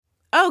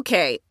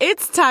Okay,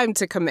 it's time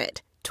to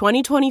commit.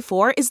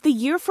 2024 is the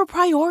year for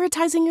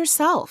prioritizing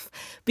yourself.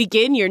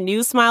 Begin your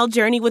new smile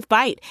journey with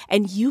Byte,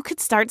 and you could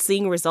start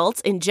seeing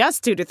results in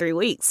just 2 to 3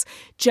 weeks.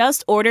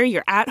 Just order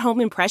your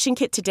at-home impression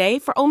kit today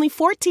for only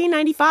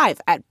 $14.95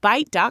 at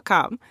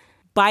Byte.com.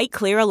 Byte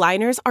Clear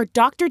aligners are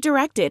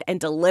doctor-directed and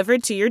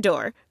delivered to your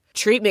door.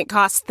 Treatment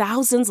costs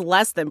thousands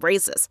less than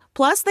braces.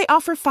 Plus, they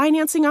offer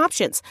financing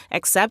options,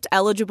 accept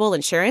eligible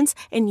insurance,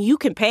 and you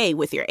can pay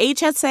with your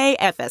HSA,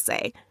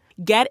 FSA.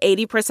 Get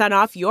 80%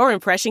 off your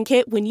impression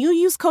kit when you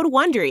use code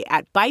WONDERY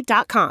at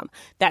Byte.com.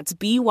 That's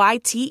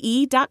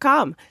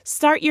BYTE.com.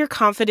 Start your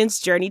confidence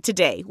journey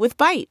today with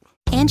Byte.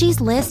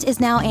 Angie's List is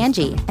now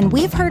Angie, and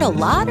we've heard a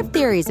lot of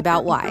theories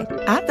about why.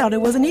 I thought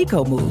it was an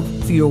eco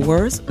move. Fewer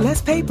words,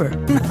 less paper.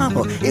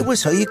 No, it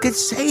was so you could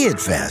say it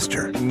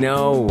faster.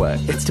 No,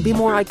 it's to be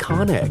more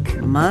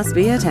iconic. Must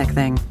be a tech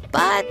thing.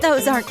 But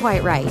those aren't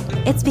quite right.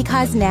 It's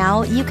because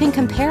now you can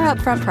compare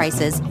upfront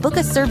prices, book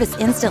a service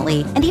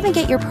instantly, and even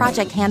get your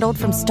project handled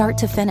from start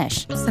to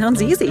finish.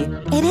 Sounds easy.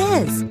 It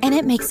is, and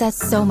it makes us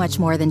so much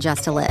more than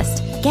just a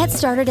list. Get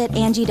started at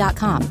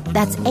Angie.com.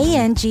 That's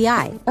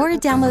ANGI, or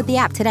download the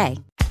app today.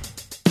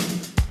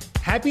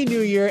 Happy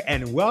New Year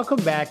and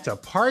welcome back to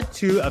part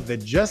 2 of the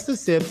Just the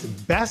Sips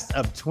Best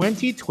of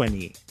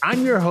 2020.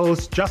 I'm your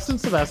host, Justin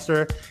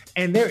Sylvester,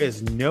 and there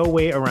is no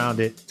way around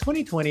it.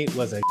 2020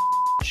 was a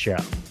show.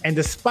 And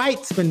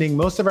despite spending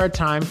most of our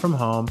time from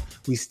home,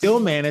 we still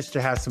managed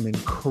to have some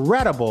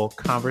incredible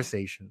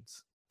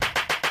conversations.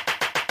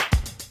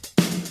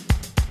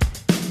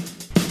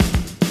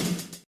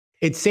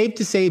 It's safe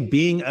to say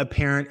being a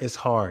parent is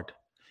hard,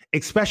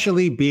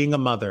 especially being a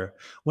mother.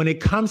 When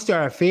it comes to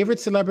our favorite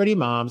celebrity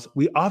moms,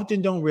 we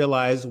often don't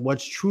realize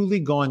what's truly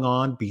going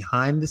on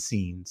behind the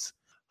scenes.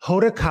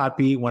 Hoda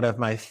Kotb, one of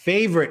my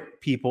favorite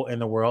people in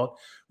the world,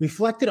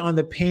 reflected on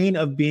the pain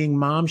of being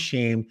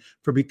mom-shamed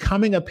for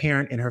becoming a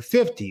parent in her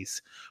 50s,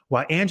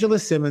 while Angela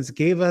Simmons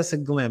gave us a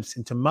glimpse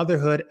into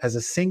motherhood as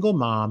a single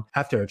mom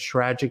after a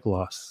tragic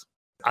loss.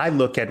 I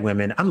look at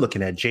women, I'm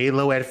looking at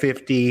J-Lo at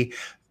 50,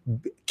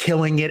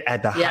 killing it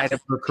at the height of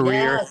her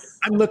career. Yes.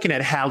 I'm looking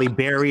at Halle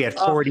Berry at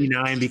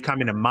 49,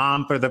 becoming a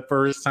mom for the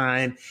first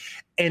time.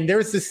 And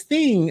there's this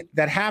thing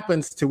that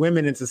happens to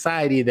women in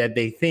society that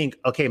they think,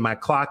 okay, my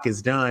clock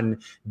is done.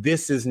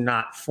 This is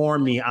not for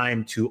me.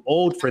 I'm too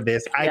old for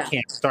this. I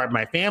can't start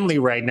my family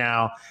right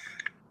now.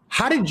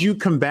 How did you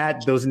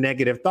combat those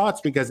negative thoughts?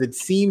 Because it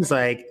seems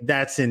like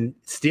that's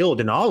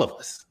instilled in all of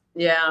us.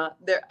 Yeah,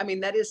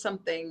 that is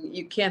something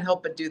you can't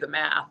help but do the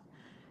math,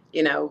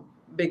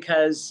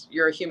 because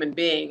you're a human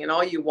being and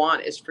all you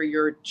want is for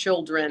your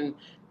children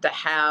to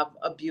have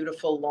a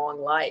beautiful,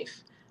 long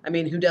life. I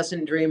mean, who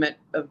doesn't dream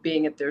of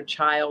being at their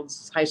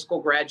child's high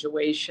school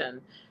graduation,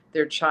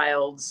 their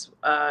child's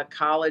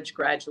college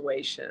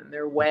graduation,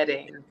 their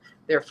wedding,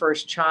 their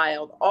first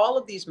child, all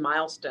of these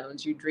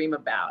milestones you dream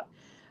about.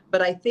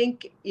 But I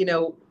think,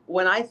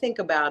 when I think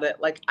about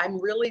it, like I'm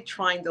really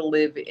trying to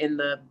live in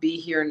the be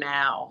here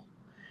now,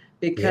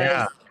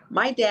 because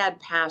my dad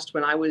passed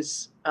when I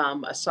was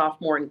a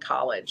sophomore in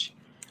college,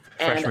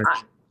 and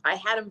I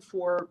had him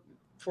for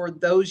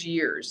those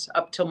years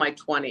up till my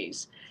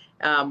 20s,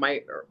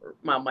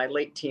 my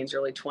late teens,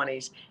 early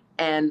 20s,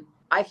 and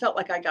I felt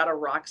like I got a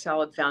rock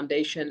solid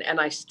foundation, and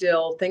I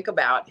still think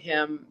about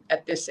him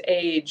at this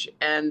age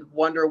and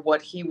wonder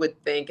what he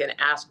would think and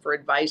ask for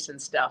advice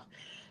and stuff.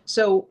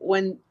 So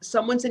when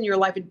someone's in your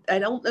life, I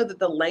don't know that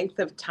the length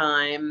of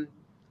time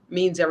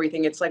means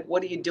everything. It's like,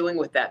 what are you doing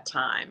with that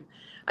time?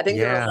 I think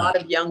there are a lot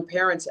of young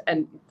parents,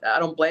 and I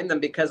don't blame them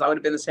because I would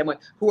have been the same way,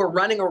 who are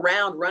running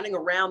around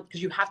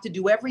because you have to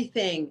do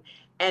everything,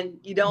 and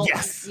you don't,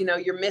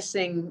 you're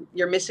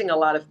missing a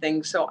lot of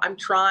things. So I'm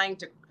trying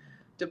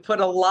to put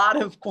a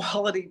lot of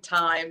quality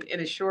time in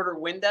a shorter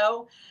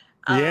window.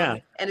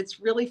 And it's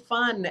really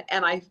fun.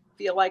 And I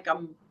feel like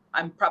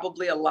I'm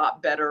probably a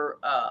lot better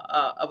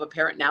of a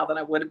parent now than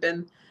I would have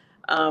been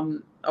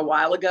a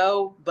while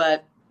ago.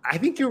 But I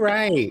think you're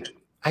right.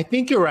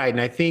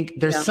 And I think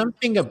there's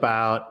something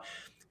about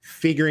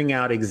figuring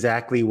out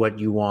exactly what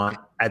you want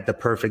at the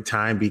perfect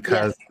time,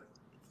 because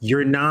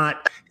you're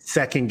not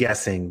second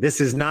guessing. This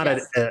is not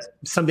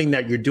something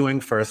that you're doing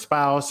for a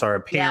spouse or a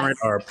parent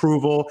or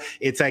approval.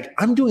 It's like,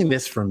 I'm doing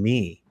this for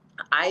me.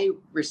 I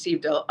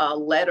received a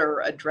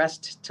letter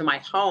addressed to my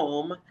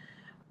home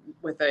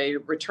with a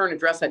return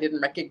address I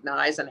didn't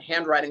recognize and a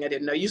handwriting I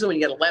didn't know. Usually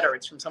when you get a letter,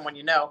 it's from someone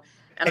you know.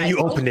 And you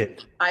opened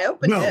it. I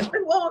opened it.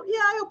 Well,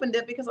 I opened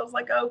it because I was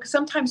like, because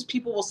sometimes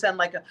people will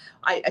send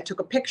I took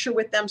a picture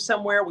with them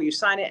somewhere. Will you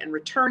sign it and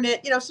return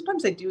it?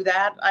 Sometimes they do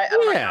that. I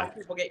don't know how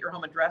people get your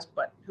home address,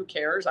 but who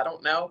cares? I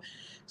don't know.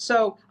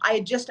 So I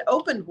had just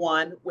opened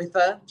one with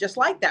just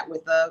like that,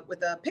 with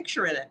a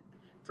picture in it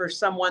for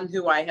someone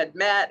who I had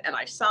met, and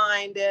I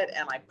signed it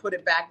and I put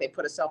it back. They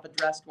put a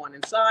self-addressed one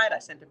inside. I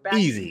sent it back.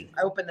 Easy.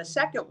 I opened the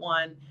second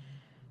one.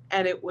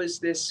 And it was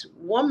this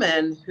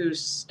woman who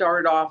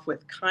started off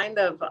with kind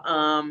of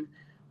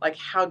like,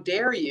 how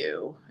dare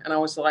you? And I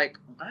was like,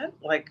 what?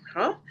 Like,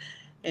 huh?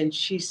 And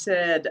she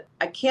said,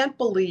 I can't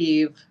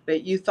believe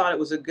that you thought it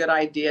was a good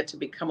idea to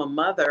become a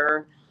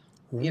mother,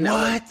 in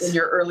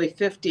your early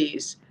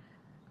 50s.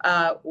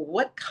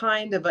 What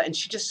kind of and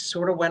she just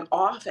sort of went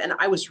off, and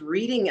I was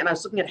reading and I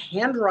was looking at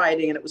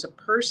handwriting, and it was a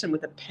person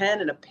with a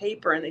pen and a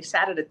paper, and they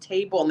sat at a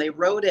table and they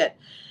wrote it.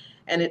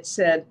 And it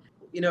said,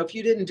 if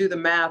you didn't do the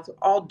math,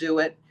 I'll do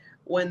it.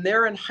 When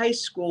they're in high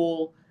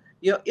school,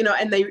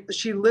 and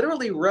she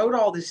literally wrote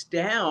all this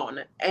down,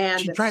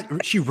 and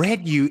she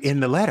read you in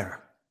the letter.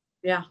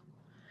 Yeah.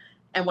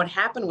 And what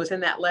happened was, in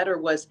that letter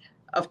was,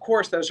 of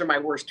course, those are my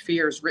worst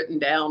fears written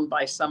down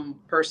by some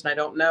person I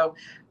don't know,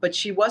 but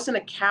she wasn't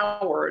a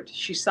coward.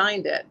 She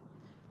signed it,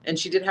 and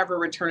she did have her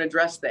return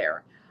address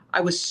there. I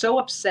was so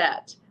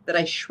upset that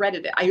I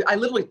shredded it. I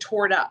literally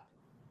tore it up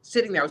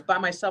sitting there. I was by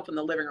myself in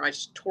the living room. I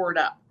just tore it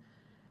up,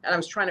 and I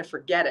was trying to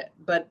forget it.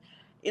 But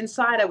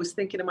inside, I was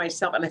thinking to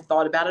myself, and I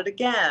thought about it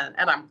again,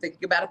 and I'm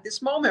thinking about it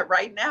this moment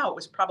right now. It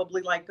was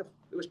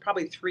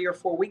probably 3 or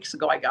 4 weeks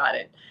ago I got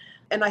it.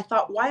 And I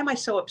thought, why am I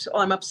so upset?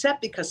 Well, I'm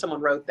upset because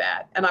someone wrote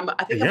that. And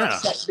I think I'm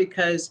upset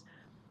because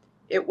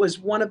it was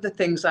one of the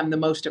things I'm the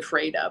most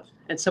afraid of.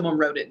 And someone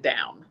wrote it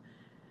down.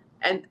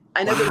 And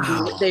I know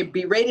they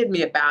berated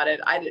me about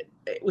it.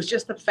 It was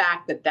just the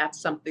fact that that's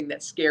something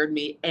that scared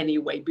me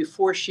anyway,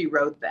 before she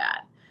wrote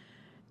that.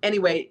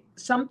 Anyway,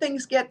 some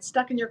things get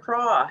stuck in your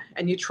craw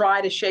and you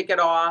try to shake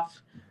it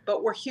off,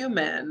 but we're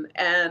human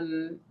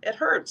and it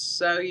hurts.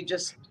 So you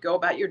just go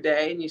about your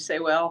day and you say,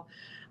 well,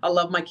 I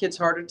love my kids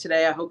harder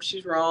today. I hope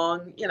she's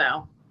wrong,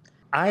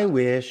 I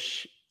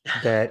wish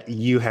that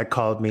you had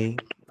called me.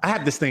 I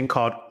have this thing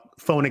called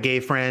Phone a Gay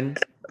Friend.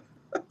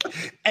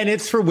 And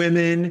it's for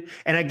women.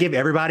 And I give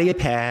everybody a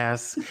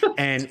pass.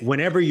 And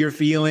whenever you're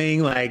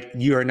feeling like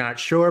you're not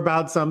sure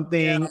about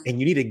something and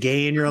you need a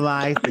gay in your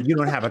life, but you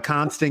don't have a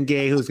constant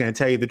gay who's going to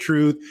tell you the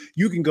truth,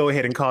 you can go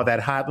ahead and call that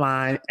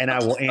hotline and I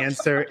will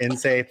answer and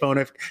say, phone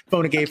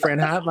a gay friend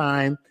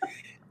hotline.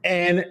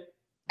 And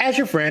as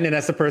your friend and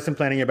as the person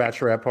planning your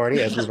bachelorette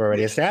party, as we've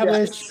already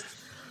established,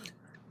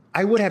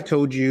 I would have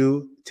told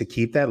you to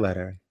keep that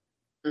letter.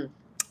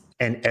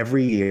 And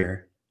every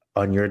year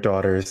on your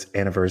daughter's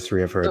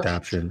anniversary of her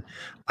adoption,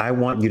 I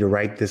want you to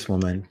write this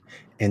woman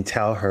and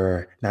tell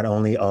her not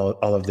only all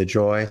of the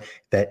joy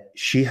that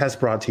she has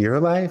brought to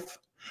your life,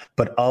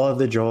 but all of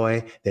the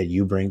joy that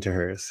you bring to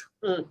hers.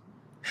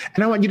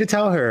 And I want you to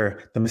tell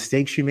her the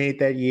mistakes you made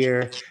that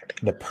year,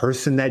 the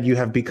person that you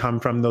have become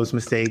from those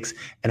mistakes,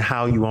 and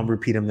how you won't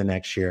repeat them the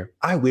next year.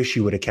 I wish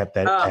you would have kept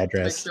that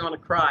address. Makes me want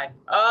to cry.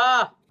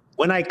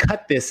 When I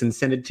cut this and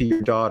send it to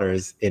your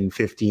daughters in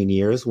 15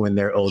 years, when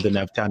they're old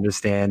enough to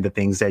understand the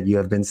things that you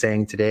have been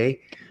saying today,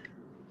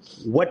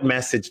 what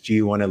message do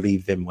you want to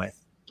leave them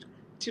with?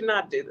 Do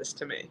not do this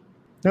to me.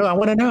 No, I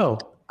want to know.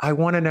 I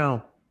want to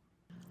know.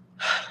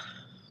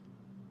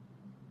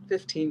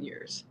 15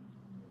 years.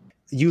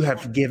 You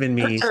have given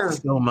me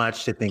so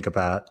much to think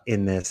about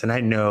in this. And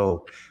I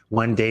know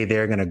one day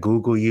they're going to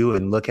Google you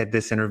and look at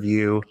this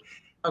interview.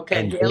 Okay.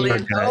 And they're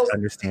going to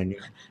understand you.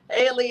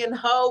 Alien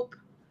Hope.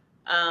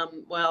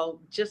 Well,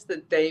 just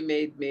that they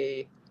made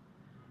me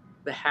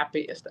the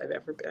happiest I've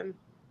ever been.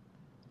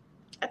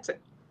 That's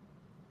it.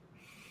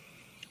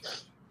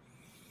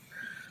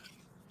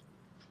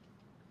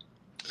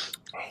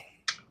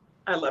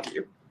 I love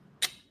you.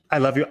 I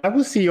love you. I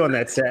will see you on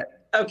that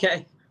set.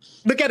 Okay.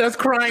 Look at us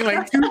crying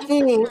like two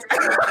fools.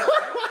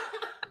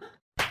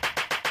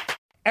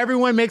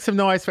 Everyone make some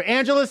noise for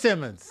Angela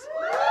Simmons.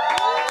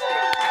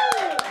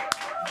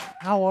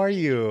 How are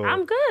you?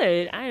 I'm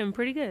good. I am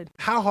pretty good.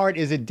 How hard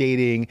is it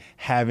dating,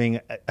 having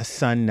a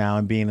son now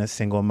and being a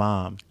single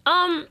mom?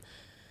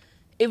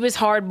 It was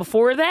hard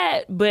before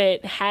that,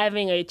 but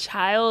having a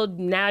child,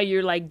 now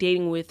you're like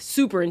dating with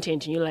super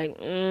intention. You're like,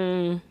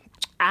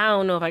 I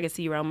don't know if I can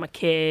see you around my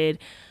kid.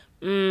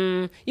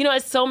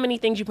 It's so many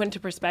things you put into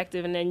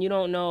perspective, and then you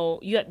don't know.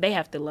 They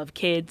have to love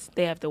kids.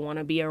 They have to want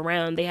to be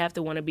around. They have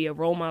to want to be a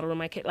role model to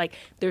my kid. Like,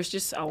 there's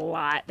just a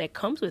lot that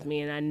comes with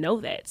me, and I know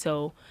that.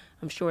 So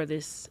I'm sure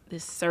this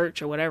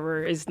search or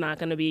whatever is not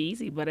going to be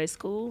easy, but it's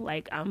cool.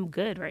 Like, I'm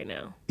good right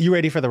now. You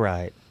ready for the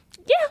ride?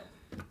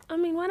 Yeah. I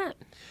mean, why not?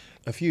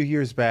 A few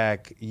years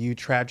back, you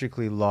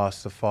tragically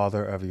lost the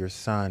father of your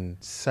son,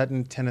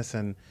 Sutton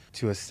Tennyson,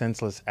 to a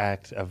senseless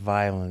act of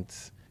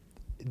violence.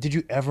 Did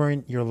you ever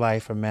in your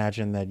life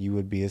imagine that you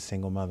would be a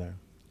single mother?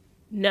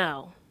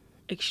 No,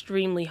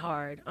 extremely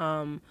hard.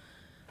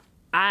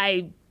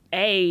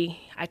 I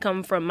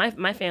come from,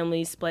 my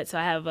family's split, so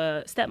I have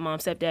a stepmom,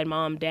 stepdad,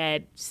 mom,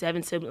 dad,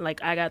 7 siblings.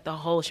 Like, I got the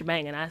whole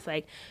shebang, and I was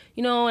like,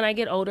 when I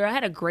get older, I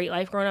had a great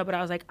life growing up, but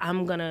I was like,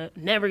 I'm gonna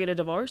never get a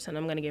divorce, and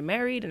I'm gonna get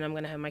married, and I'm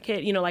gonna have my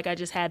kid. I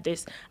just had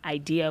this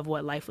idea of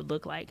what life would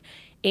look like,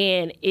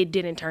 and it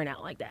didn't turn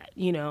out like that,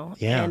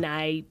 Yeah. And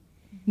I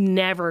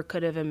never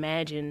could have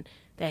imagined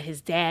that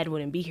his dad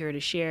wouldn't be here to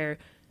share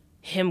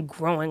him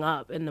growing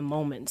up in the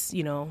moments,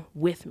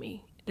 with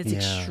me. It's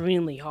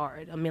extremely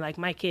hard. I mean, like,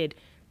 my kid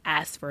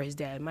asks for his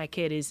dad. My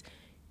kid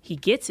he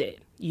gets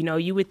it.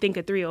 You would think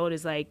a 3-year-old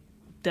is like,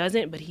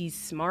 doesn't, but he's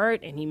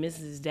smart and he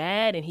misses his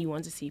dad and he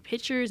wants to see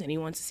pictures and he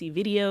wants to see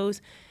videos.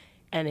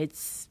 and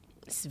it's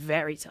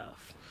very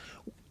tough.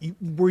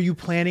 Were you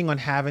planning on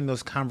having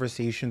those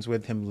conversations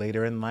with him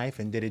later in life?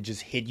 And did it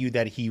just hit you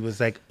that he was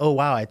like, oh,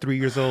 wow, at 3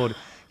 years old,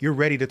 you're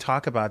ready to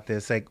talk about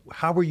this? Like,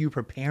 how were you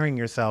preparing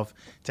yourself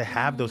to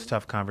have those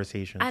tough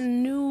conversations? I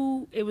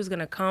knew it was going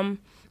to come.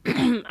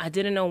 I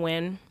didn't know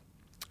when.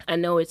 I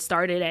know it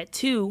started at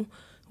 2,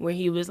 where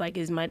he was like,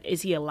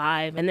 is he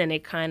alive? And then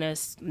it kind of,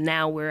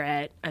 now we're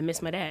at, I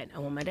miss my dad. I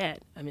want my dad.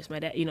 I miss my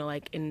dad. You know,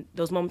 like, and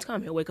those moments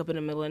come. He'll wake up in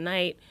the middle of the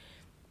night,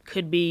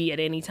 could be at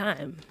any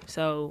time.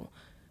 So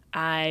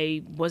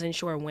I wasn't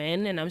sure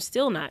when, and I'm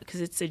still not,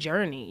 because it's a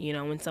journey. You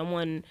know, when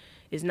someone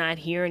is not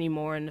here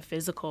anymore in the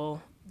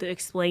physical, the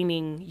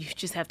explaining, you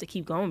just have to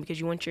keep going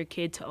because you want your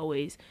kid to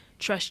always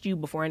trust you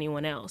before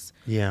anyone else.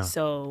 Yeah.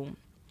 So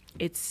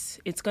it's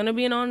going to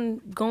be an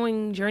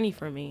ongoing journey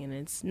for me, and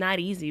it's not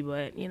easy,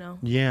 but, you know.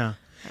 Yeah.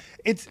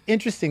 It's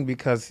interesting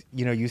because,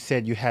 you know, you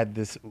said you had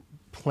this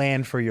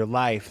plan for your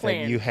life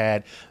that you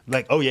had,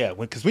 like, oh yeah,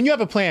 because when you have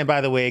a plan,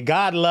 by the way,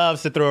 God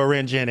loves to throw a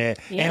wrench in it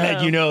and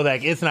let you know,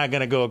 like, it's not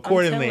going to go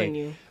accordingly. I'm telling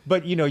you.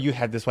 But, you know, you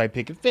had this white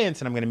picket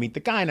fence, and I'm going to meet the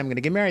guy, and I'm going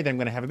to get married, then I'm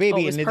going to have a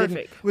baby.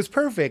 It was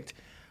perfect.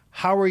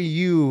 How are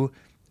you,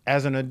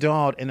 as an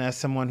adult and as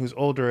someone who's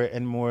older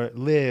and more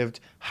lived,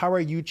 how are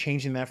you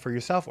changing that for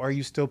yourself? Or are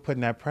you still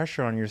putting that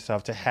pressure on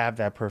yourself to have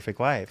that perfect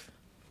life?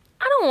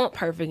 I don't want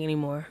perfect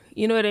anymore.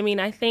 You know what I mean?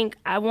 I think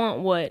I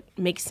want what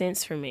makes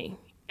sense for me.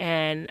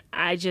 And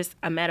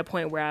I'm at a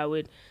point where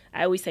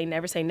I always say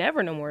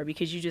never no more,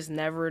 because you just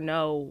never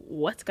know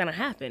what's going to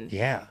happen.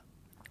 Yeah.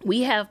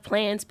 We have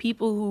plans.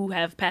 People who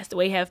have passed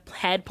away have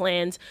had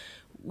plans.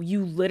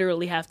 You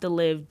literally have to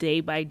live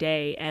day by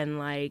day and,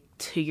 like,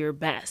 to your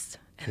best.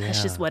 And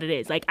that's just what it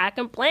is. Like, I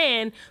can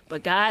plan,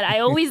 but God, I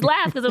always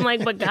laugh because I'm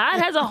like, but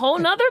God has a whole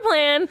nother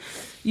plan.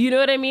 You know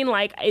what I mean?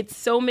 Like, it's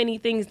so many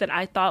things that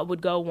I thought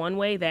would go one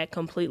way that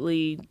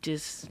completely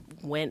just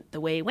went the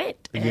way it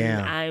went.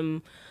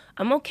 And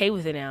I'm okay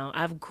with it now.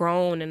 I've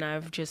grown, and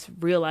I've just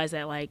realized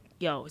that, like,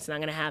 yo, it's not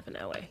going to happen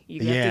that way.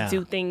 You have to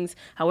do things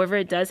however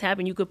it does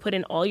happen. You could put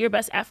in all your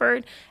best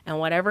effort, and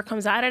whatever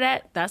comes out of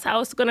that, that's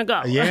how it's going to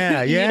go.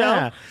 Yeah, you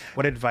know?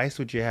 What advice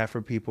would you have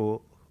for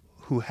people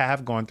who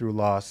have gone through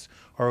loss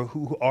or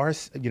who are,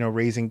 you know,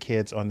 raising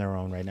kids on their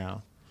own right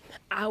now?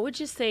 I would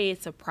just say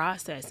it's a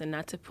process, and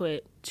not to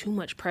put too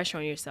much pressure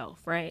on yourself,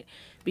 right?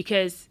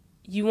 Because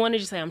you want to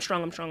just say, I'm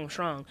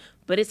strong.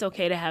 But it's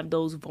okay to have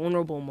those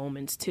vulnerable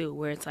moments too,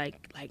 where it's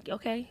like,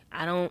 okay,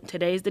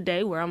 today's the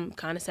day where I'm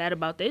kind of sad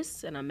about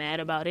this and I'm mad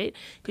about it.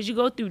 Because you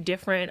go through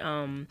different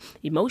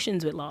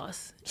emotions with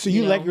loss. So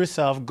you let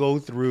yourself go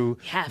through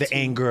the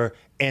anger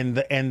and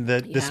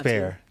the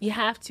despair. You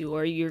have to,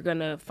 or you're going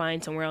to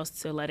find somewhere else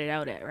to let it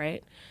out at,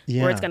 right?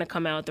 Yeah. Or it's going to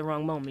come out at the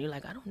wrong moment. You're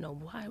like, I don't know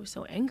why I was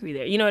so angry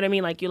there. You know what I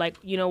mean? Like, you're like,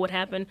 you know what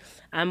happened?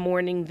 I'm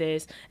mourning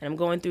this and I'm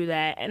going through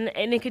that. And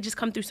it could just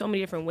come through so many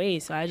different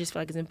ways. So I just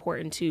feel like it's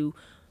important to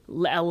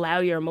allow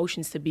your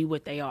emotions to be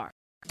what they are.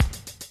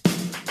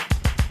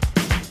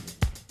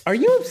 Are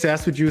you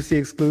obsessed with Juicy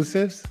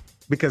exclusives?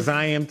 Because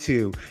I am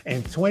too.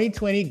 And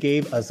 2020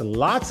 gave us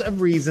lots of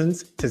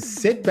reasons to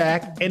sit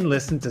back and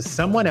listen to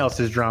someone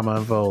else's drama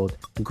unfold.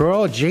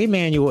 Girl, Jay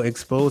Manuel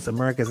exposed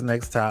America's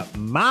Next Top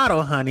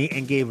Model, honey,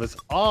 and gave us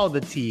all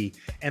the tea.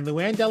 And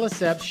Luann de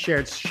Lesseps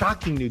shared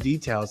shocking new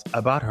details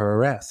about her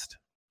arrest.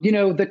 You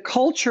know, the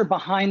culture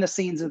behind the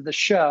scenes of the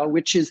show,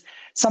 which is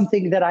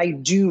something that I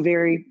do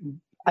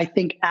I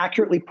think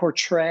accurately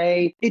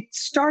portray. It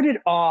started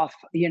off,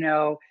 you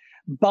know,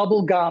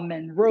 bubblegum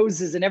and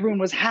roses, and everyone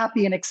was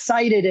happy and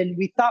excited. And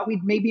we thought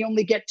we'd maybe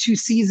only get 2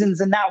 seasons,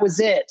 and that was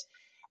it.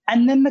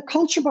 And then the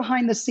culture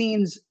behind the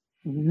scenes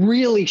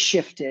really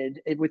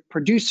shifted with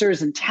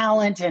producers and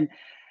talent. And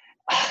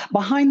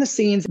behind the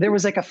scenes, there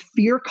was like a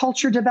fear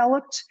culture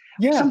developed.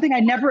 Yeah. Something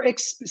I've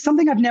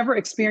never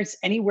experienced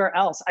anywhere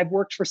else. I've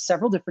worked for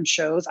several different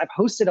shows. I've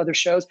hosted other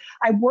shows.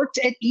 I worked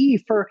at E!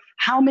 For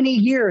how many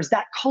years?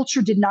 That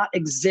culture did not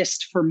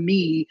exist for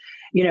me,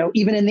 you know,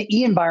 even in the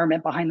E!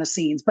 environment behind the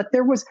scenes. But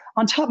there was,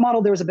 on Top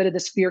Model, there was a bit of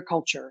this fear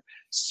culture.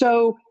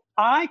 So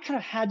I kind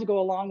of had to go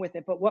along with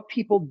it. But what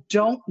people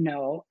don't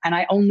know, and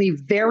I only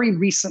very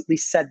recently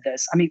said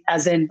this, I mean,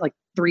 as in like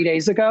 3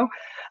 days ago,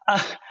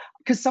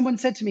 because someone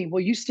said to me, well,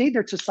 you stayed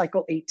there till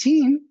cycle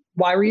 18.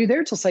 Why were you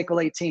there till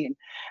cycle 18?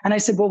 And I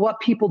said, well, what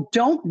people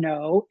don't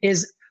know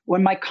is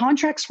when my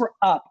contracts were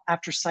up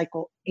after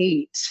cycle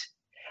 8,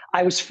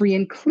 I was free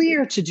and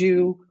clear to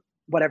do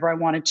whatever I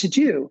wanted to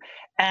do.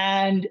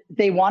 And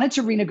they wanted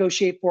to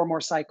renegotiate 4 more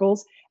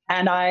cycles.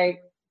 And I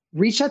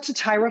reached out to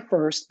Tyra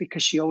first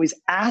because she always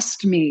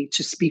asked me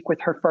to speak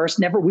with her first.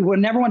 We would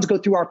never want to go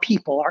through our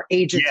people, our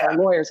agents, our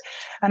lawyers.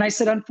 And I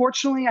said,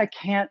 unfortunately, I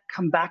can't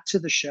come back to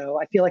the show.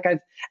 I feel like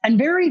and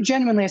very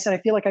genuinely, I said, I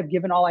feel like I've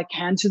given all I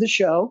can to the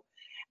show.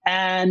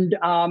 And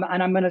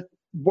I'm going to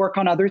work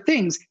on other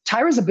things.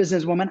 Tyra's a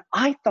businesswoman.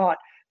 I thought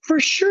for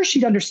sure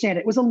she'd understand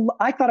it.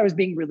 I thought I was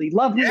being really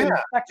lovely and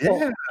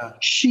respectful. Yeah.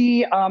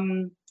 She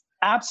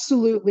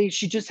absolutely,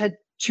 she just had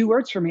 2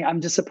 words for me. I'm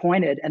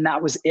disappointed. And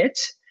that was it.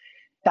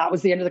 That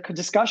was the end of the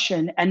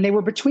discussion. And they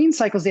were between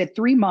cycles. They had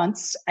 3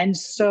 months. And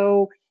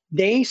so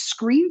they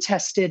screen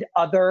tested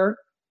other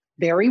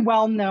very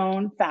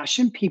well-known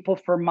fashion people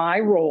for my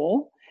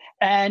role.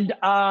 And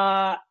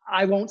I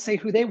won't say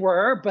who they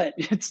were, but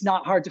it's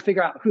not hard to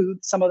figure out who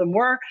some of them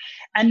were.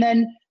 And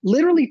then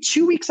literally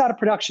 2 weeks out of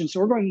production, so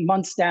we're going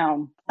months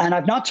down, and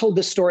I've not told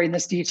this story in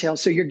this detail,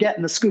 so you're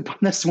getting the scoop on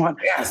this one.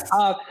 Yes.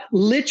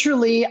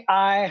 Literally,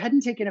 I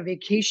hadn't taken a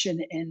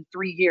vacation in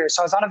 3 years.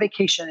 So I was on a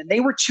vacation, and they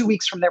were 2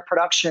 weeks from their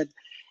production.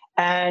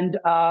 And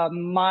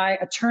my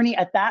attorney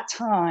at that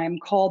time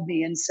called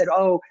me and said,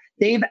 oh,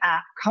 they've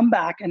come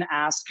back and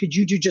asked, could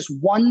you do just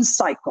one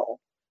cycle?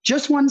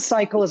 Just one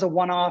cycle as a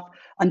one-off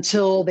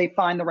until they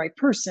find the right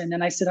person.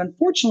 And I said,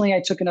 unfortunately,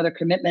 I took another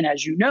commitment,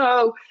 as you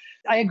know.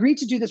 I agreed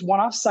to do this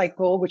one-off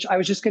cycle, which I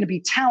was just going to be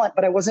talent,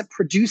 but I wasn't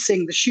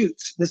producing the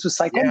shoots. This was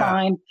cycle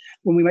 9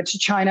 when we went to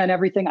China and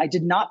everything. I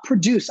did not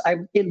produce.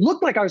 It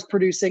looked like I was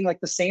producing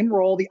like the same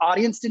role. The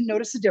audience didn't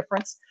notice a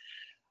difference.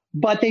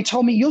 But they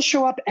told me, you'll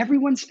show up,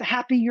 everyone's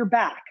happy you're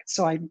back.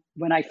 So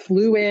when I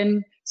flew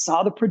in,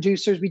 saw the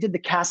producers, we did the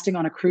casting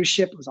on a cruise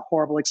ship. It was a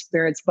horrible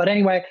experience. But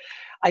anyway,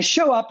 I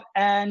show up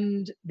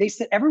and they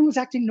said, everyone was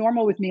acting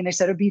normal with me. And they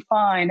said, it'd be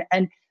fine.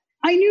 And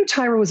I knew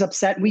Tyra was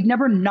upset. We'd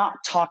never not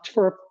talked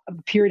for a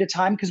period of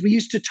time because we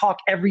used to talk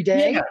every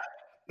day. Yeah.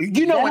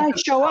 You know, then I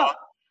show up.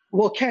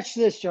 Well, catch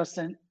this,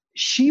 Justin.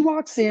 She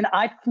walks in,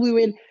 I flew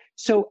in.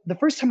 So the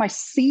first time I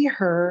see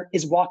her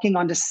is walking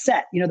onto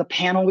set, you know, the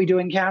panel we do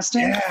in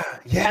casting.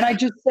 Yeah. And I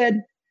just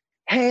said,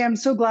 hey, I'm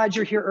so glad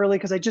you're here early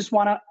because I just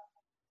want to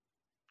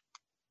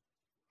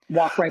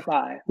walk right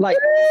by. Like,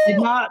 did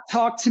not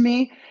talk to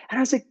me. And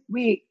I was like,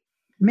 wait,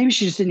 maybe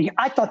she just didn't hear.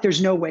 I thought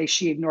there's no way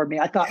she ignored me.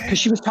 I thought because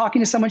she was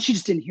talking to someone, she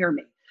just didn't hear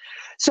me.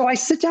 So I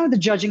sit down at the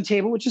judging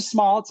table, which is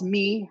small. It's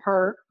me,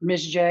 her,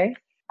 Miss J.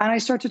 And I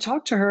start to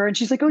talk to her and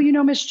she's like, oh, you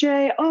know, Miss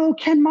J, oh,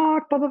 Ken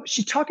Mock, blah, blah, blah.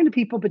 She's talking to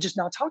people, but just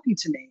not talking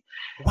to me.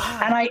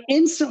 Wow. And I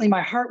instantly,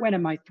 my heart went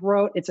in my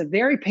throat. It's a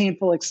very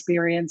painful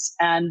experience.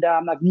 And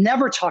I've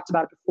never talked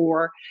about it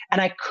before.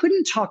 And I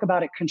couldn't talk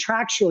about it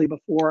contractually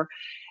before.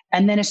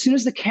 And then as soon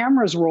as the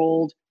cameras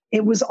rolled,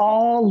 it was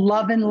all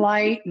love and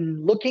light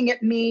and looking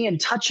at me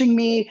and touching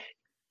me.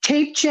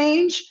 Tape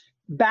change,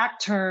 back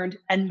turned.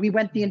 And we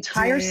went the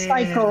entire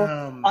cycle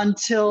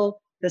until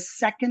the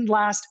second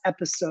last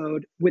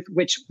episode, with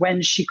which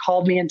when she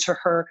called me into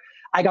her,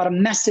 I got a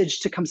message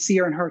to come see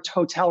her in her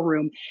hotel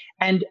room.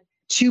 And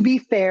to be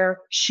fair,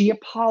 she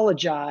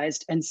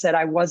apologized and said,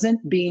 I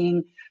wasn't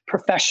being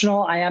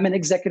professional. I am an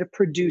executive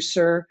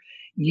producer.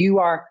 You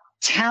are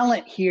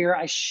talent here.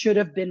 I should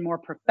have been more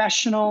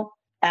professional.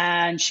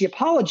 And she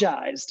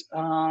apologized.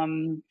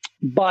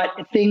 But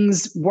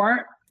things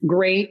weren't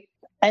great.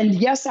 And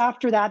yes,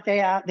 after that,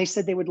 they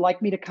said they would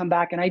like me to come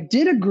back. And I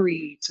did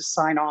agree to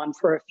sign on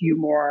for a few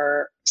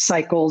more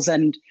cycles.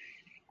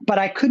 But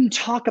I couldn't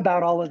talk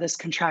about all of this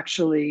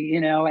contractually,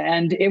 you know,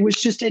 and it was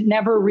just, it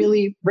never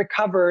really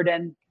recovered.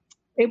 And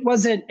it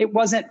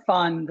wasn't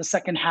fun, the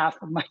second half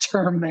of my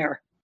term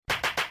there.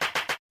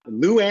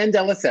 Luann de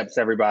Lesseps,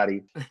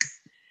 everybody.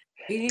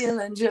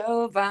 Feeling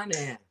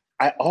Giovanni.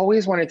 I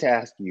always wanted to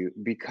ask you,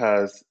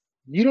 because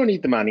you don't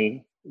need the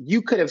money.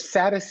 You could have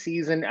sat a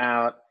season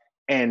out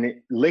and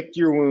licked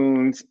your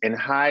wounds and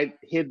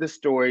hid the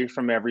story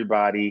from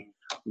everybody.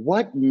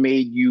 What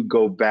made you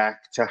go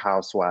back to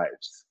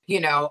Housewives?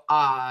 You know,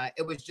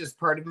 it was just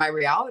part of my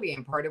reality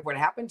and part of what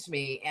happened to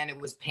me. And it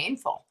was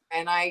painful.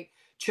 And I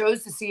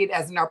chose to see it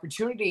as an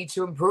opportunity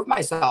to improve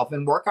myself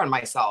and work on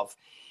myself.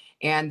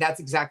 And that's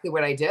exactly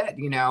what I did.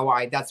 You know,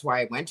 that's why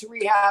I went to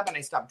rehab and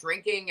I stopped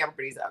drinking.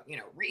 Everybody's, you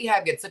know,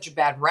 rehab gets such a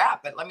bad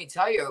rap. But let me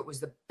tell you, it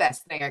was the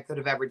best thing I could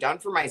have ever done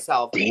for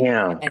myself.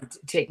 Damn. And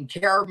taking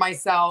care of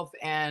myself.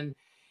 And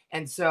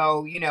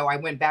so, you know, I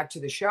went back to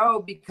the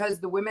show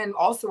because the women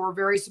also were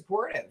very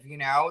supportive, you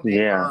know. They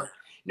were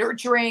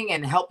nurturing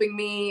and helping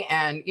me,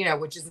 and, you know,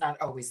 which is not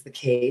always the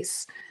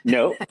case.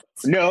 No.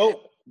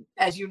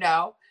 As you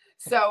know.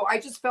 So I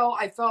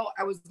felt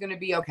I was going to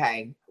be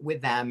okay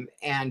with them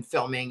and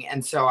filming.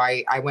 And so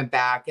I went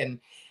back and,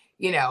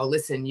 you know,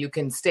 listen, you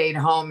can stay at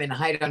home and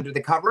hide under the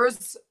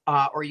covers,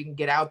 or you can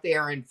get out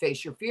there and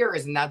face your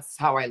fears. And that's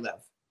how I live.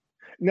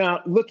 Now,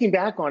 looking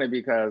back on it,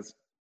 because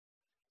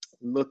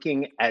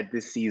looking at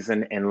this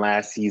season and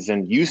last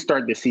season, you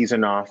start the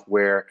season off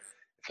where,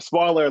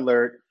 spoiler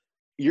alert,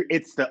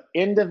 it's the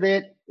end of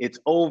it. It's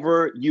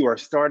over. You are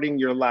starting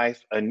your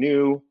life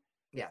anew.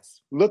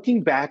 Yes.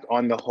 Looking back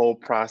on the whole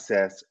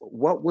process,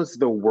 what was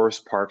the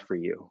worst part for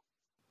you?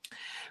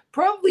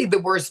 Probably the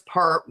worst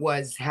part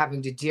was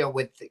having to deal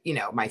with, you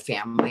know, my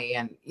family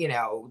and, you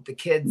know, the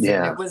kids.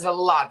 Yeah. And it was a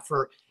lot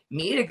for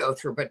me to go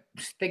through, but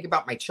think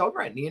about my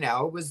children, you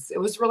know, it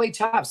was really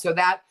tough. So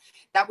that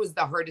was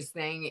the hardest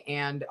thing.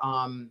 And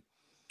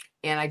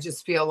I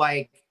just feel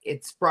like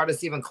it's brought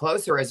us even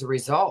closer as a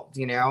result,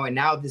 you know, and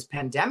now this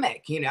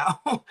pandemic, you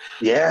know,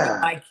 yeah,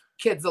 my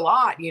kids a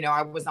lot, you know,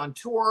 I was on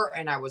tour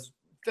and I was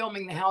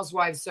filming The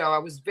Housewives. So I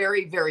was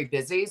very, very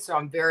busy. So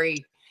I'm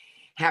very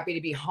happy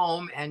to be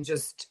home and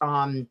just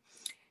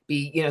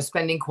be, you know,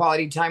 spending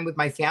quality time with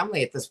my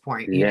family at this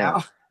point, you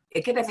know?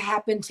 It could have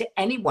happened to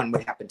anyone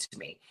what happened to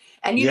me.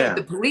 And, you know,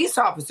 the police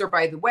officer,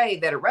 by the way,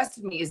 that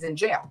arrested me is in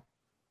jail.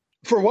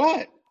 For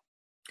what?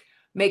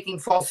 Making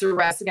false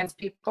arrests against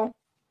people.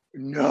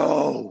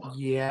 No.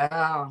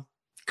 Yeah.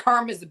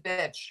 Karma's a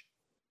bitch.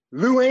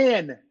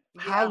 Luann,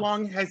 how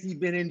long has he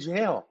been in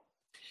jail?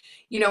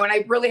 You know, and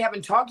I really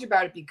haven't talked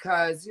about it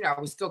because, you know, I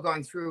was still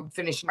going through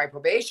finishing my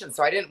probation.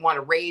 So I didn't want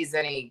to raise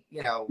any,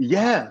 you know,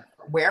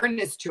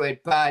 awareness to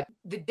it. But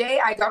the day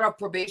I got off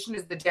probation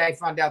is the day I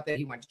found out that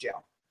he went to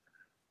jail.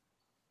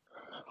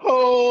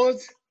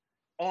 Hold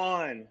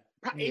on.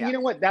 Yeah. You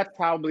know what? That's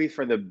probably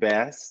for the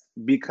best,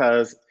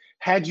 because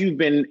had you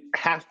been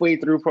halfway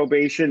through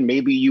probation,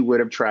 maybe you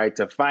would have tried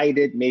to fight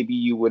it. Maybe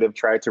you would have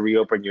tried to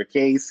reopen your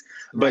case.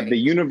 But the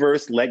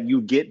universe let you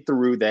get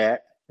through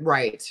that.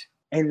 Right.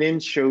 And then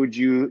showed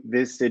you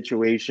this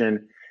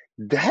situation.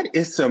 That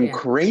is some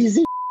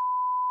crazy.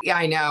 Yeah,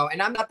 I know.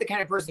 And I'm not the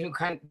kind of person who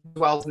kind of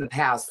dwells in the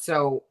past.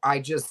 So I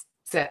just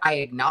said, I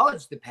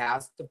acknowledge the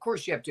past. Of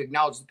course, you have to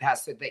acknowledge the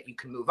past so that you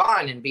can move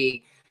on and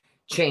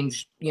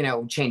change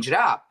it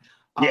up.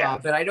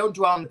 But I don't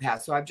dwell in the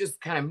past. So I've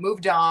just kind of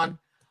moved on.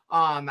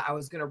 I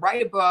was going to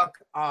write a book,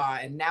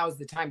 and now is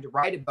the time to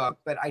write a book.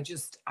 But I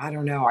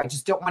don't know. I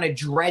just don't want to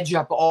dredge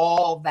up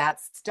all that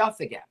stuff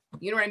again.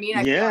 You know what I mean?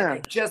 I feel like I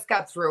just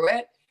got through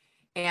it.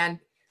 And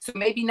so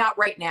maybe not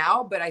right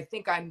now, but I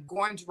think I'm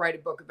going to write a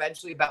book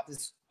eventually about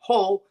this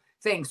whole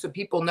thing so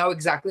people know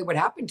exactly what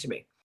happened to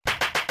me.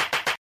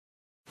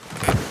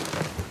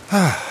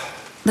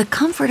 The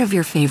comfort of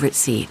your favorite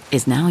seat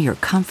is now your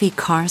comfy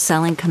car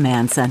selling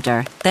command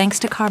center, thanks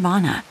to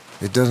Carvana.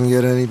 It doesn't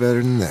get any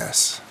better than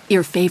this.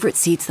 Your favorite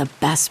seat's the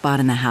best spot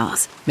in the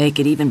house. Make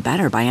it even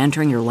better by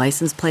entering your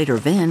license plate or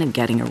VIN and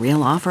getting a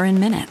real offer in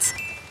minutes.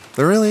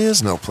 There really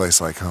is no place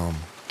like home.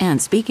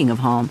 And speaking of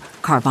home,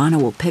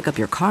 Carvana will pick up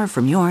your car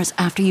from yours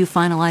after you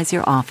finalize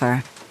your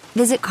offer.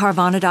 Visit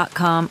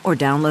Carvana.com or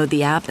download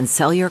the app and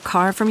sell your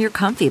car from your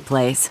comfy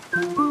place.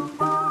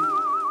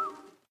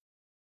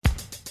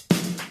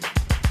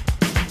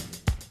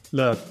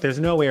 Look, there's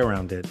no way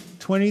around it.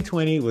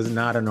 2020 was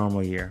not a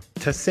normal year,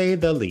 to say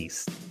the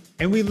least.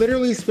 And we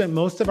literally spent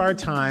most of our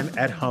time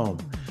at home.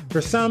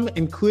 For some,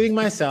 including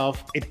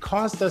myself, it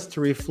caused us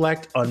to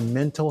reflect on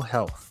mental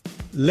health.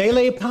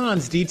 Lele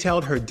Pons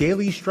detailed her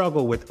daily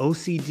struggle with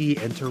OCD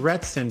and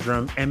Tourette's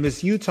syndrome, and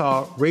Miss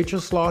Utah,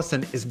 Rachel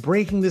Slauson, is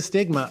breaking the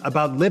stigma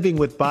about living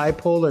with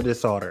bipolar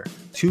disorder.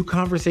 2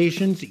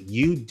 conversations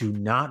you do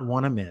not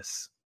want to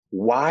miss.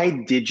 Why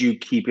did you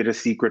keep it a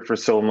secret for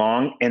so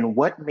long? And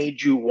what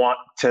made you want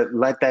to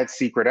let that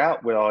secret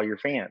out with all your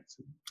fans?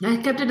 I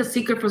kept it a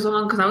secret for so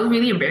long because I was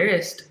really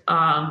embarrassed.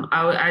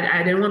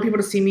 I didn't want people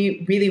to see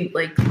me really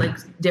like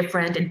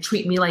different and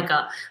treat me like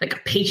a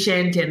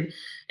patient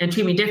and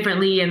treat me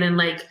differently. And then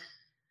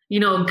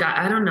God,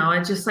 I don't know.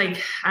 It's just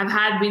I've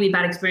had really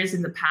bad experiences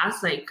in the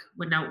past,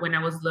 when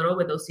I was little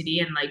with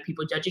OCD and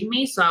people judging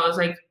me. So I was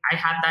I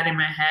had that in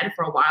my head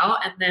for a while.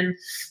 And then,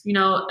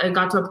 it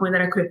got to a point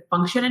that I couldn't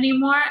function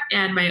anymore.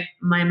 And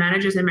my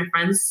managers and my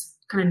friends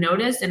kind of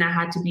noticed, and I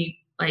had to be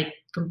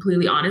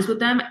completely honest with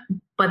them.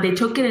 But they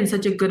took it in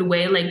such a good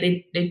way.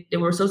 They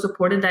were so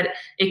supportive that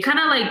it kind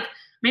of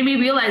made me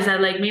realize that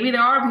maybe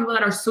there are people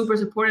that are super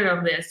supportive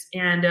of this.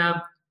 And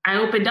I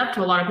opened up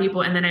to a lot of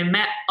people, and then I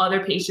met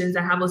other patients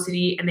that have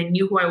OCD, and they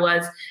knew who I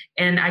was,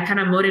 and I kind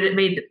of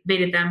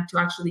motivated them to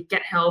actually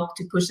get help,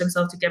 to push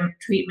themselves to get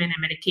treatment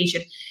and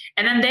medication.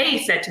 And then they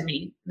said to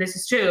me, this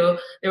is true.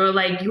 They were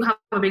like, you have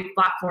a big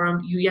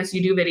platform. You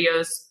do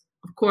videos.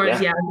 Of course,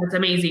 yeah, that's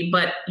amazing.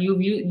 But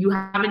you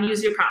haven't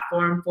used your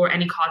platform for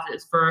any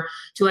causes,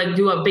 to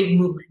do a big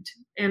movement.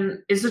 And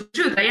it's the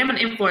truth. I am an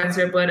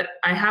influencer, but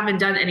I haven't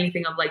done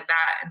anything of that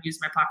and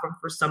used my platform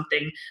for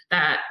something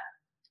that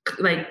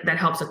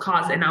helps a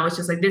cause. And I was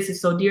just this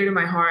is so dear to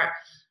my heart.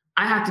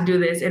 I have to do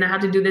this, and I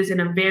have to do this in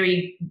a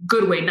very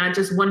good way, not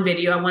just one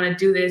video. I want to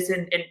do this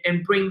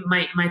and bring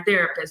my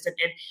therapist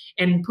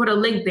and put a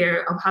link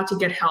there of how to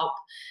get help.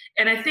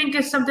 And I think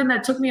it's something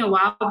that took me a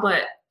while,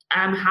 but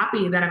I'm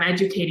happy that I'm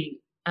educating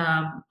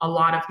a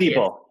lot of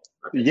people.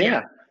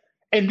 Yeah.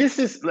 And this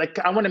is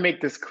I want to make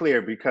this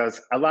clear,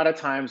 because a lot of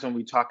times when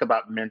we talk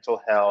about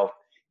mental health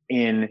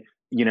in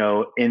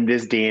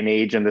this day and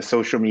age, and the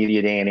social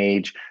media day and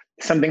age,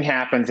 something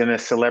happens and a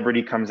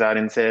celebrity comes out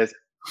and says,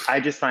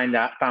 I just found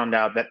out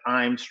that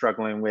I'm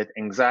struggling with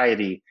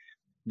anxiety.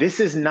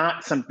 This is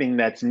not something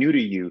that's new to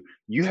you.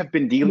 You have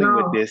been dealing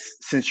with this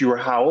since you were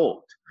how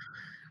old?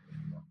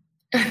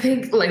 I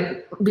think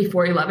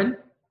before 11.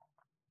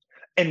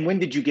 And when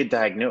did you get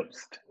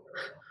diagnosed?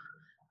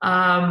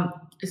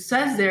 It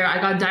says there I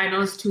got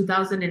diagnosed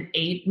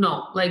 2008.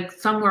 No,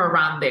 somewhere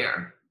around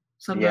there.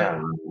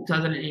 Around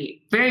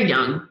 2008. Very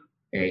young.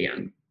 Very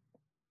young.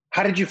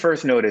 How did you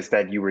first notice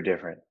that you were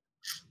different?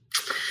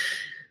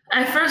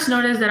 I first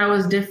noticed that I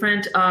was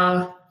different.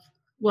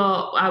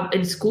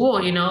 In school,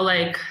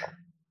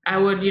 I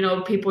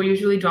would, people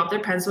usually drop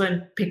their pencil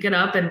and pick it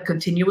up and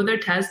continue with their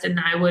test. And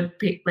I would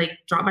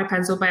drop my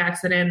pencil by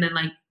accident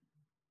and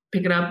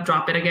pick it up,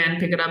 drop it again,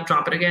 pick it up,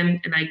 drop it again.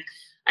 And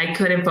I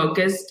couldn't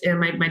focus. And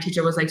my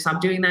teacher was like,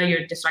 stop doing that.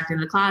 You're distracting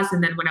the class.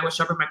 And then when I would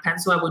sharpen my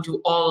pencil, I would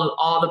do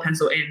all the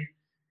pencil in.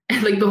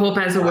 And like the whole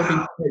pencil would be,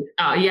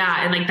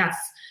 yeah. And like, that's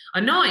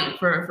annoying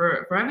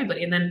for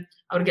everybody. And then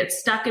I would get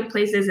stuck in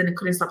places and I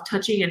couldn't stop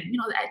touching. And,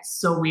 that's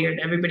so weird.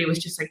 Everybody was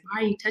just like,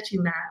 why are you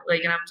touching that?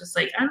 Like, and I'm just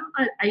like,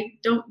 I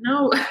don't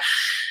know.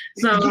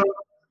 So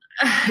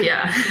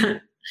yeah.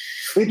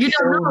 You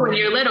don't know when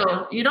you're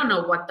little. You don't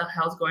know what the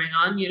hell's going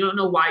on. You don't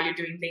know why you're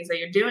doing things that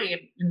you're doing.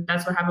 And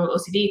that's what happened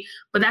with OCD.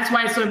 But that's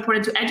why it's so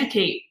important to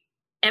educate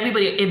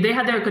everybody. If they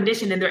have their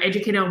condition and they're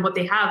educated on what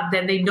they have,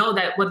 then they know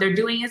that what they're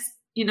doing is,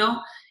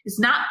 it's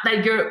not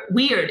that you're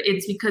weird.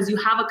 It's because you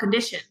have a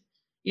condition,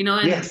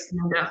 and yes.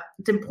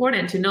 It's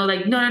important to know,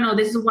 like, no,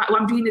 this is why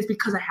I'm doing this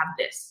because I have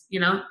this,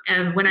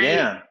 and when I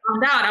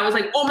found out, I was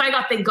like, oh my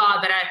God, thank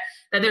God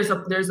that there's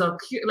a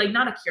cure, like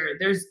not a cure.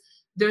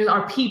 There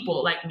are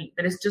people like me,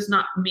 that it's just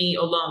not me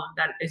alone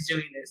that is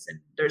doing this. And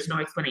there's no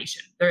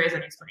explanation. There is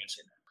an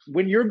explanation.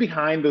 When you're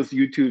behind those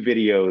YouTube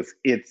videos,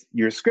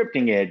 you're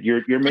scripting it.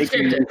 You're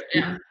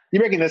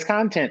making this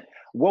content.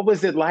 What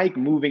was it like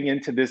moving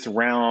into this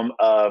realm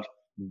of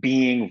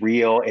being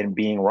real and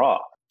being raw?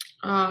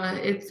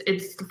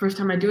 It's the first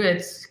time I do it.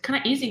 It's kind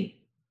of easy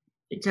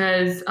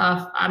because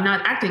I'm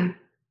not acting.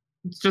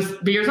 It's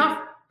just be yourself.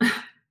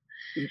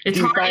 It's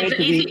hard.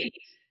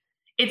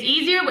 It's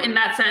easier in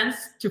that sense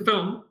to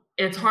film.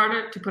 It's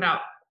harder to put out.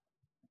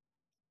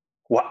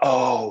 Well,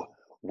 oh,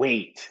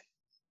 wait.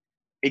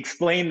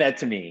 Explain that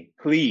to me,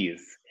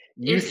 please.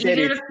 You said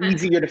it's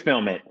easier to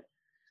film it.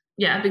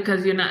 Yeah,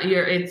 because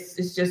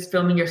it's just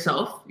filming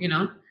yourself,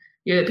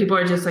 people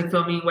are just like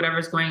filming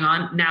whatever's going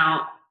on.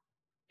 Now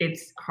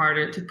it's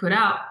harder to put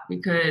out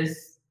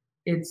because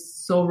it's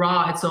so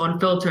raw. It's so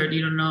unfiltered.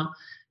 You don't know.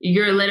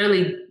 You're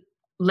literally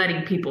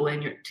letting people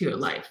to your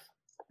life.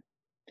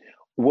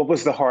 What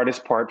was the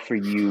hardest part for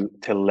you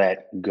to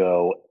let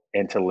go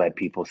and to let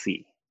people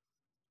see?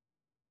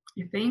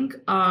 I think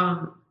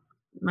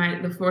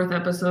the fourth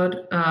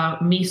episode,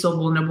 me so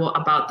vulnerable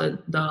about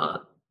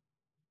the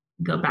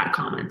bad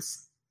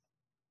comments.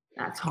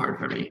 That's hard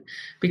for me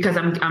because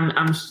I'm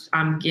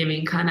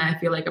giving I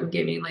feel like I'm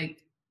giving like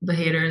the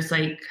haters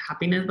like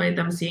happiness by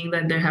them seeing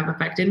that they have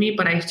affected me.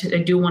 But I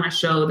do want to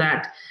show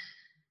that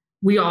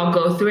we all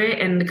go through it.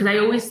 And because I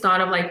always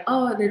thought of like,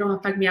 oh, they don't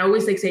affect me. I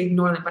always like say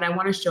ignore them, but I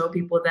want to show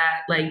people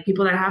that like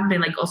people that have been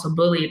like also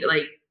bullied,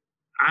 like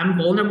I'm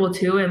vulnerable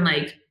too. And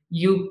like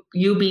you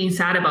being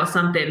sad about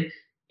something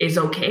is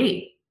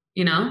okay,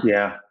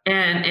 Yeah.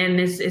 And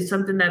it's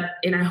something that,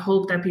 and I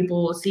hope that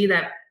people will see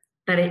that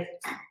it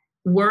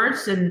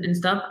words and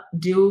stuff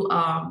do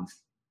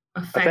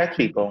affect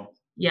people.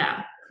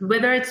 Yeah.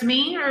 Whether it's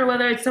me or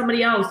whether it's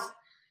somebody else.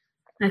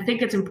 And I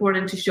think it's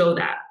important to show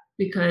that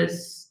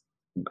because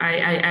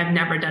I've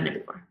never done it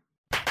before.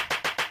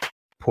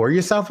 Pour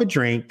yourself a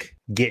drink,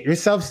 get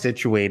yourself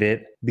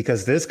situated,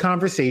 because this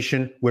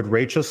conversation with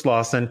Rachel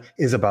Slauson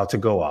is about to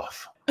go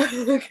off.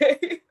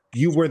 Okay.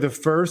 You were the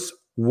first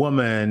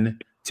woman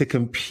to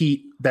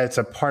compete that's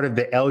a part of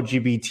the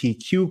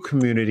LGBTQ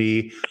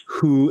community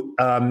who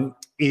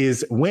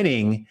is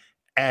winning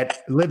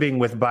at living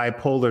with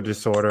bipolar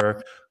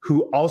disorder,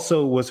 who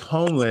also was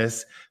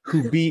homeless,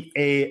 who beat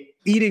a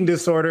eating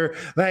disorder.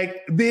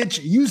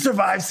 Bitch, you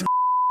survived some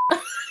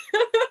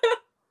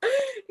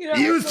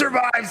you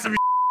survived some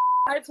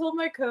I told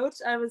my coach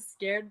I was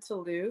scared to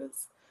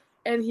lose.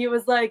 And he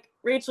was like,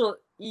 Rachel,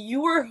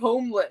 you were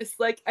homeless.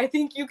 I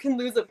think you can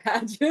lose a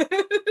pageant.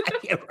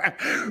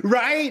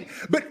 Right?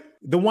 But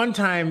there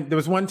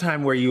was one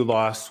time where you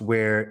lost,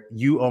 where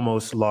you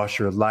almost lost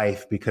your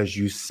life because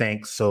you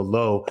sank so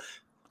low.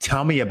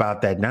 Tell me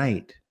about that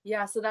night.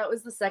 Yeah, so that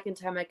was the second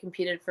time I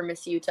competed for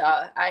Miss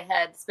Utah. I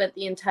had spent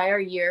the entire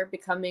year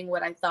becoming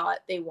what I thought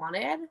they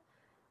wanted.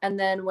 And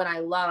then when I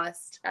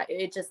lost,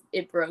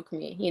 it broke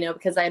me,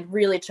 because I had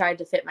really tried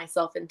to fit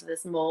myself into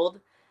this mold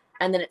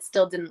and then it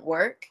still didn't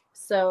work.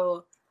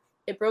 So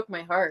it broke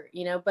my heart,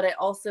 but it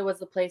also was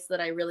the place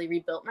that I really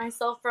rebuilt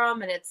myself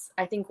from. And it's,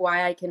 I think,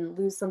 why I can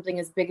lose something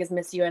as big as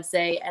Miss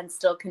USA and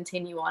still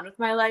continue on with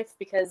my life,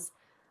 because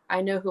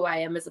I know who I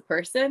am as a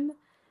person.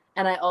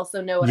 And I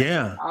also know what I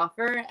can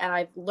offer. And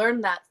I've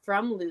learned that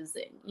from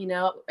losing.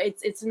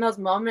 It's in those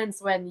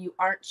moments when you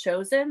aren't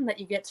chosen that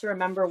you get to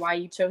remember why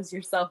you chose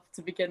yourself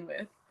to begin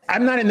with.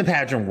 I'm not in the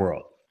pageant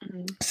world.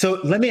 Mm-hmm. So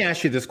let me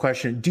ask you this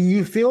question. Do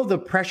you feel the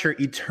pressure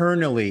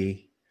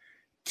eternally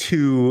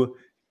to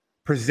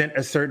present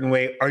a certain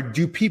way? Or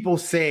do people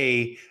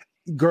say,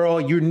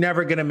 girl, you're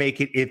never going to make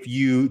it if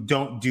you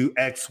don't do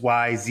X,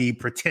 Y, Z,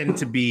 pretend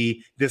to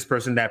be this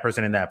person, that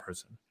person, and that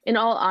person? In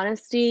all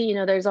honesty,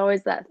 there's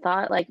always that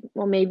thought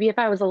well, maybe if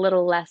I was a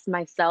little less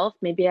myself,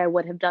 maybe I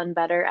would have done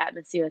better at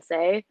Miss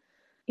USA.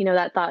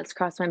 That thought's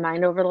crossed my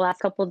mind over the last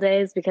couple of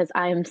days because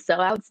I am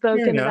so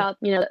outspoken about,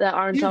 that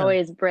aren't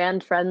always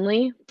brand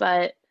friendly.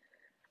 But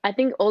I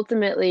think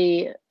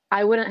ultimately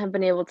I wouldn't have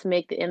been able to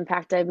make the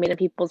impact I've made in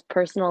people's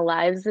personal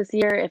lives this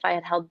year if I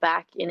had held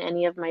back in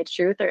any of my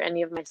truth or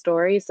any of my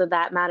stories. So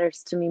that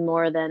matters to me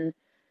more than,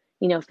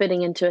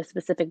 fitting into a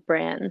specific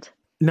brand.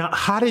 Now,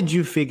 how did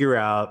you figure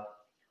out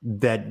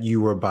that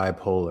you were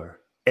bipolar?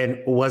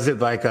 And was it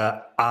like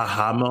a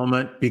aha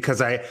moment?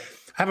 Because I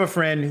have a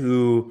friend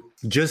who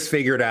just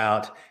figured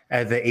out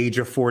at the age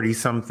of 40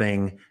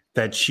 something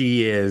that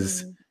she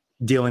is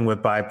dealing with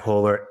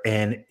bipolar.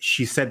 And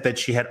she said that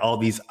she had all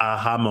these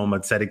aha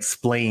moments that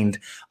explained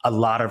a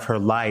lot of her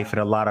life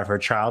and a lot of her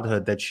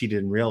childhood that she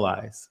didn't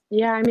realize.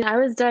 Yeah, I mean, I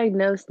was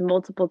diagnosed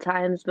multiple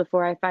times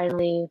before I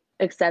finally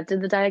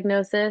accepted the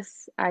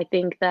diagnosis. I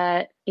think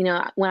that, you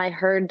know, when I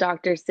heard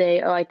doctors say,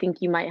 oh, I think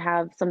you might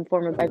have some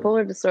form of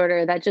bipolar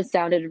disorder, that just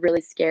sounded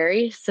really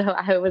scary. So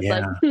I was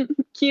like,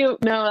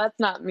 cute. No, that's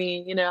not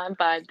me. You know, I'm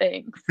fine.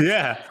 Thanks.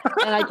 Yeah.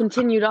 And I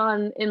continued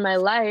on in my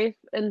life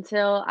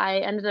until I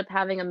ended up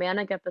having a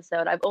manic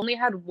episode. I've only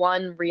had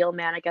one real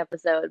manic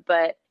episode,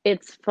 but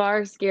it's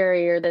far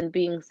scarier than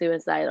being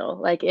suicidal.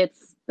 Like,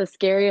 it's the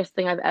scariest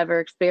thing I've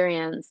ever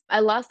experienced. I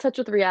lost touch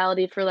with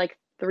reality for like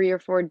 3 or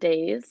 4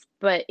 days,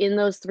 but in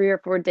those 3 or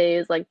 4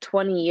 days, like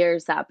 20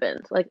 years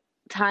happened. Like,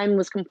 time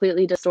was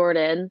completely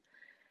distorted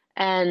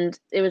and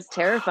it was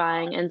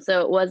terrifying. And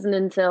so it wasn't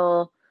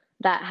until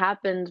that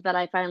happened that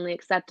I finally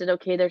accepted,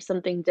 okay, there's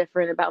something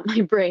different about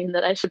my brain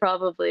that I should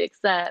probably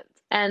accept.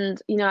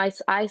 And, you know,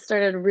 I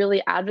started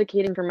really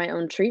advocating for my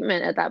own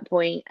treatment at that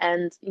point.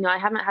 And, you know, I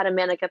haven't had a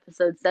manic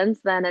episode since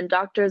then. And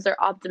doctors are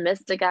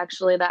optimistic,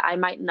 actually, that I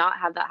might not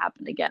have that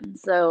happen again.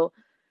 So,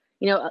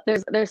 you know,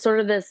 there's sort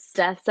of this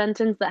death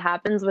sentence that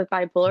happens with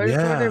bipolar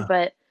disorder.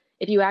 But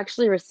if you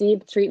actually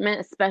receive treatment,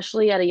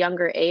 especially at a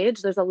younger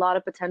age, there's a lot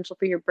of potential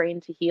for your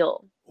brain to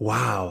heal.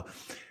 Wow.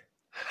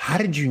 How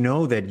did you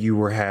know that you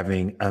were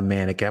having a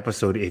manic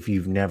episode if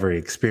you've never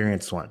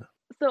experienced one?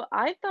 So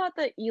I thought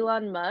that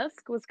Elon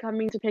Musk was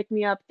coming to pick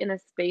me up in a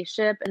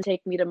spaceship and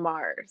take me to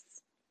Mars.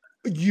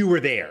 You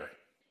were there.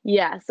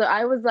 Yeah. So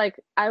I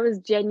was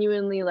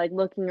genuinely like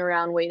looking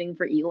around waiting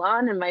for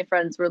Elon, and my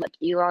friends were like,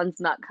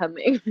 Elon's not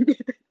coming.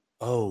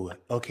 Oh,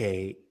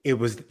 okay. It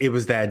was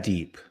that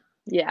deep.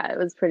 Yeah, it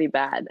was pretty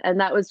bad. And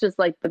that was just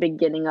like the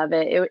beginning of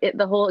it.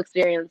 The whole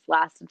experience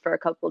lasted for a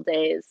couple of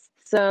days.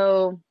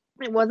 So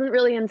it wasn't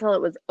really until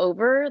it was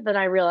over that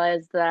I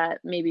realized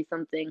that maybe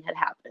something had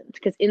happened.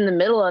 Because in the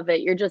middle of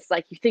it, you're just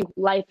like, you think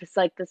life is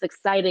like this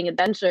exciting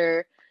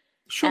adventure.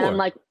 Sure. And I'm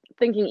like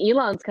thinking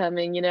Elon's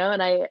coming, you know,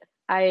 and I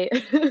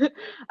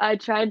I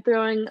tried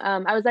throwing,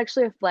 I was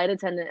actually a flight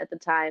attendant at the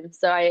time.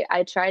 So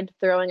I tried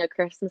throwing a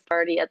Christmas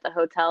party at the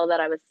hotel that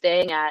I was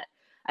staying at.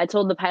 I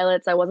told the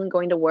pilots I wasn't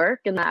going to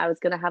work and that I was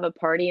going to have a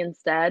party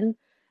instead.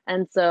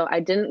 And so I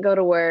didn't go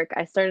to work.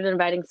 I started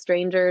inviting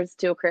strangers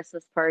to a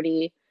Christmas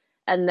party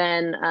and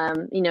then,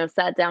 you know,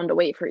 sat down to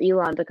wait for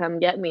Elon to come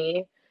get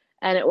me.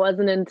 And it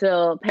wasn't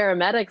until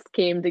paramedics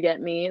came to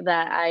get me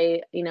that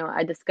I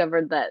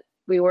discovered that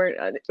we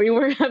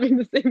weren't having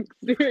the same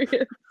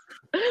experience.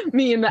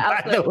 Me in the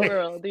outside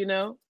world, you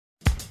know?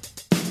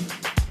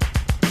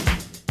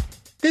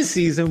 This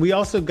season, we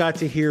also got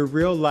to hear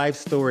real life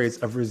stories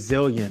of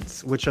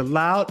resilience, which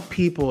allowed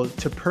people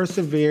to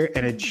persevere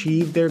and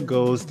achieve their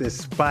goals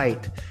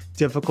despite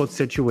difficult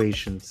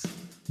situations.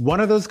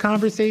 One of those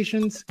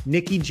conversations,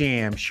 Nikki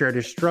Jam shared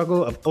her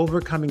struggle of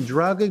overcoming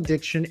drug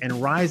addiction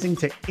and rising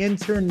to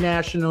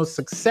international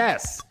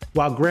success,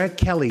 while Greg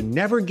Kelly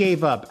never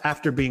gave up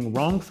after being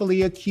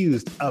wrongfully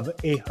accused of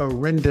a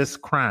horrendous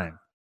crime.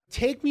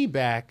 Take me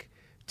back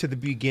to the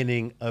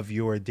beginning of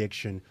your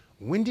addiction.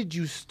 When did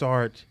you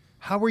start?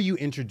 How were you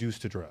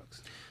introduced to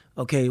drugs?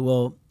 Okay,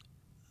 well,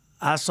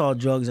 I saw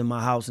drugs in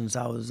my house since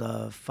I was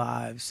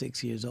 5,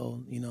 6 years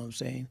old, you know what I'm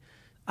saying?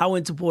 I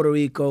went to Puerto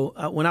Rico.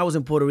 When I was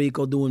in Puerto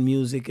Rico doing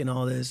music and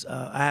all this,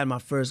 I had my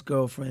first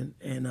girlfriend,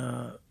 and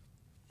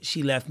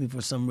she left me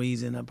for some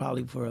reason,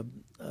 probably for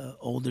an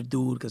older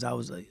dude, because I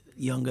was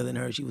younger than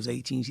her. She was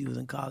 18, she was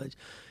in college.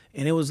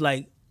 And it was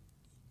like,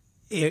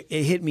 it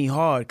hit me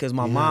hard because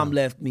my mom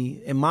left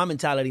me. In my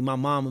mentality, my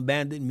mom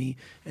abandoned me,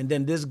 and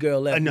then this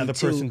girl left me too. Another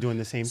person doing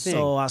the same thing.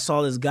 So I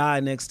saw this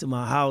guy next to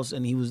my house,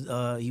 and he was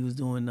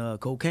doing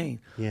cocaine.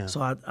 Yeah. So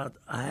I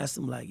asked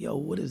him like, "Yo,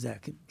 what is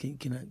that?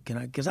 Can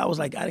I?" Because I was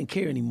like, I didn't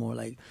care anymore.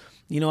 Like,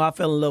 you know, I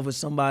fell in love with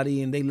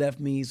somebody, and they left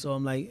me. So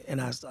I'm like, and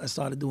I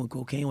started doing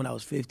cocaine when I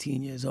was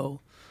 15 years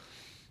old.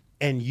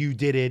 And you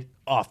did it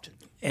often.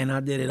 And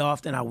I did it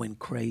often. I went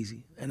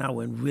crazy. And I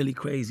went really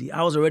crazy.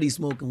 I was already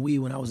smoking weed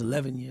when I was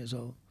 11 years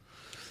old.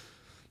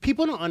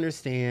 People don't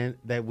understand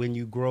that when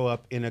you grow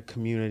up in a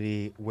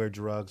community where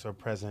drugs are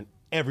present,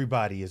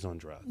 everybody is on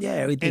drugs. Yeah,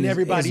 everything and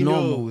everybody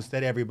knows normal.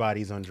 that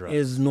everybody's on drugs.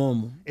 It's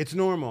normal. It's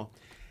normal.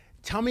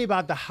 Tell me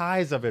about the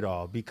highs of it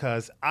all,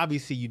 because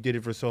obviously you did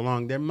it for so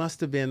long. There must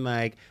have been,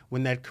 like,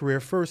 when that career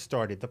first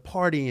started, the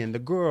partying, the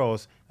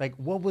girls, like,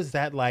 what was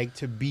that like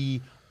to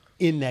be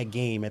in that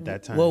game at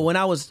that time? Well, when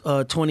I was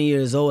 20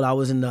 years old, I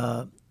was in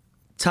the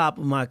top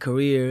of my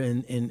career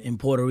in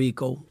Puerto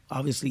Rico,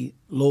 obviously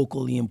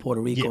locally in Puerto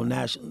Rico,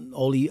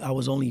 national. I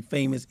was only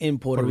famous in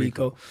Puerto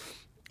Rico.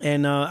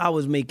 And I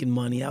was making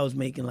money. I was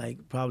making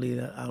like probably,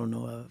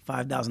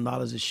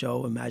 $5,000 a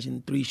show.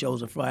 Imagine 3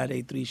 shows a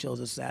Friday, 3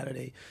 shows a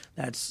Saturday.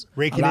 That's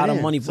Raking a lot it of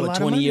in. money It's for a a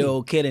lot of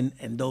 20-year-old kid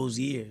in those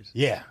years.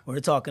 Yeah. We're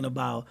talking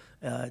about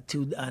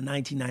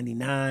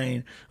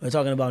 1999. We're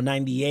talking about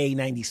 98,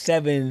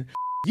 97.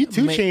 You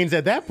 2 Chainz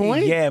at that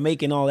point? Yeah,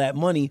 making all that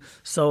money.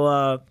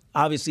 So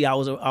obviously I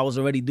was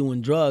already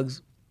doing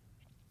drugs,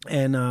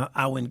 and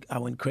I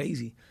went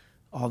crazy.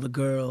 All the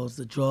girls,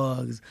 the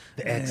drugs,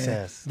 the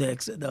excess,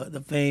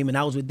 the fame, and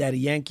I was with Daddy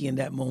Yankee in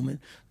that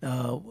moment,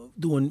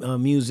 doing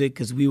music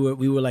because we were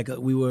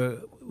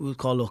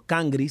called Los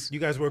Cangris. You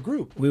guys were a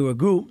group. We were a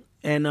group,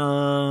 and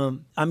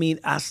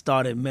I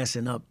started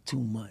messing up too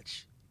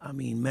much.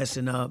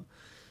 Messing up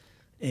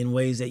in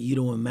ways that you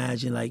don't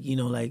imagine. Like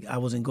I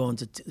wasn't going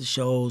to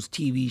shows,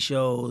 TV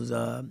shows,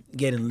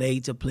 getting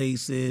late to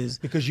places.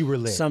 Because you were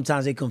lit.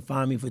 Sometimes they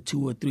confine me for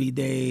 2 or 3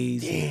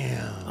 days.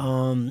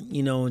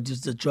 Damn.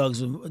 Just the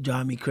drugs would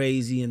drive me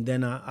crazy. And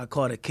then I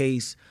caught a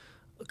case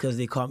because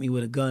they caught me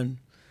with a gun.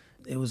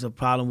 It was a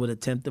problem with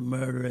attempted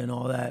murder and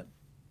all that.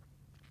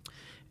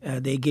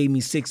 They gave me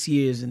 6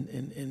 years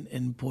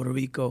in Puerto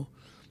Rico,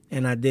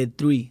 and I did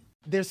 3.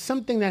 There's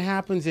something that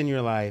happens in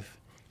your life,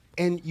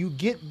 and you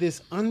get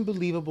this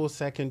unbelievable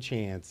second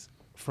chance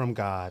from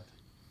God,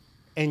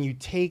 and you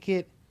take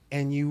it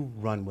and you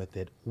run with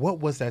it. What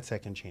was that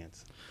second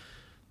chance?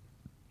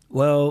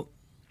 Well,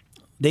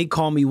 they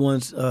called me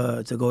once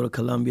to go to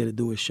Colombia to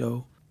do a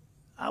show.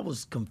 I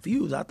was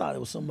confused. I thought it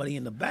was somebody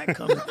in the back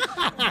coming.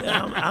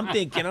 I'm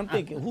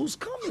thinking, who's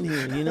coming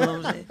here? You know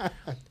what I'm saying?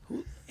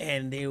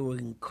 And they were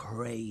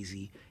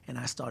crazy. And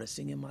I started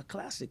singing my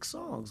classic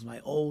songs, my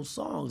old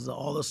songs,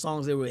 all the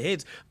songs that were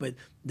hits. But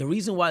the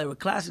reason why they were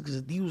classics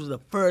is these were the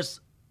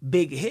first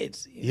big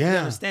hits. You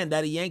understand?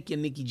 Daddy Yankee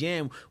and Nicky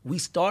Jam, we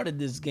started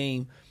this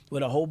game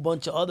with a whole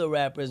bunch of other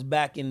rappers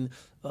back in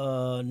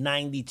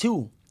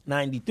 92,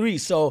 93.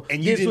 So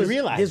and you didn't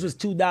realize this was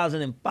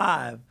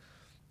 2005.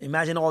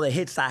 Imagine all the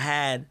hits I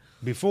had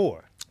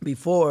before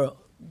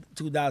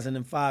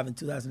 2005 and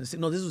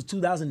 2006. No, this was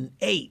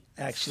 2008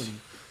 actually.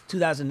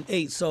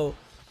 2008. So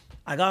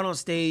I got on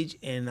stage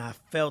and I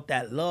felt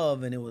that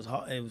love, and it was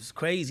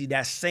crazy.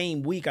 That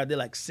same week I did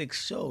like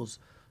 6 shows.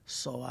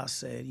 So I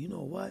said, you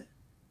know what?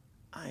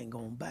 I ain't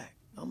going back.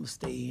 I'm gonna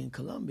stay in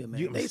Colombia,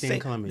 man. They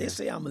say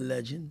I'm a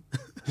legend.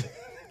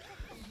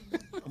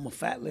 I'm a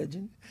fat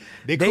legend.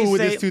 They cool with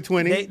this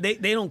 220?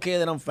 They don't care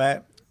that I'm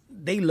fat.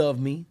 They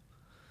love me.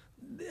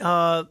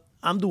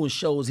 I'm doing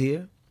shows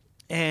here,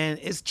 and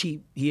it's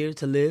cheap here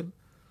to live.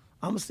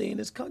 I'm gonna stay in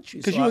this country.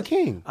 Because you're a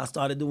king. I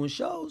started doing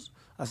shows.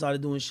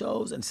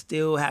 And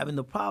still having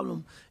the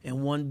problem.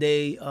 And one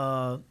day,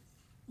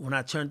 when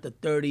I turned to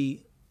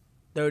 30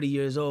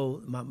 years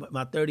old,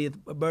 my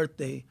 30th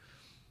birthday,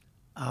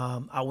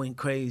 I went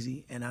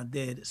crazy and I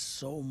did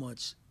so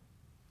much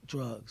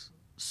drugs.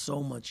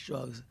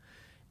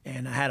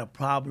 And I had a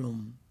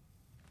problem.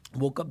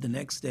 Woke up the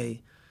next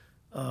day,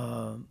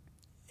 and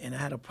I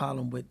had a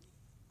problem with,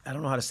 I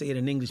don't know how to say it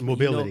in English.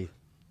 Mobility.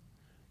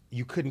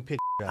 You couldn't pick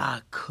up.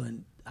 I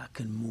couldn't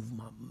move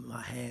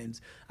my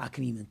hands. I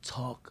couldn't even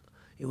talk.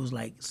 It was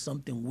like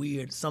something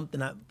weird,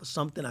 something I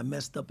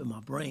messed up in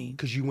my brain.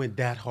 Because you went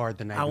that hard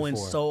the night before. I went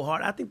so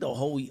hard. I think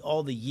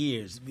all the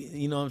years,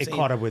 you know what I'm saying? It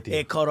caught up with you.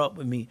 It caught up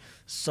with me.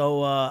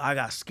 So I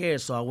got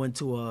scared, so I went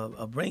to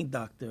a brain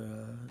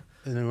doctor.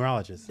 A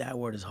neurologist. That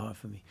word is hard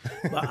for me.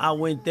 But I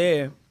went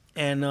there,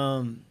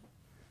 and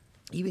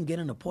even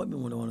getting an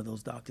appointment with one of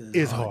those doctors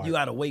is hard. You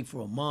got to wait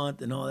for a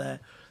month and all that.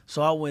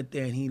 So I went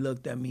there, and he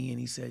looked at me, and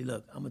he said,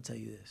 look, I'm going to tell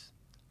you this.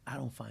 I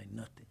don't find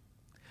nothing.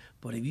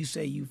 But if you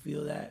say you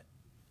feel that,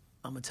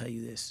 I'm going to tell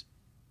you this.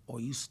 Or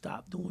you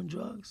stop doing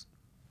drugs,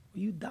 or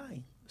you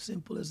die.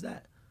 Simple as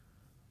that.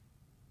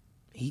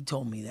 He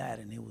told me that,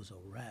 and it was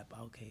a wrap.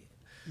 Okay.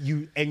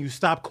 You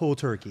stopped cold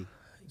turkey.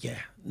 Yeah.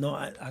 No,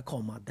 I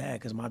called my dad,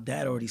 because my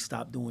dad already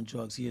stopped doing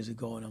drugs years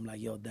ago. And I'm like,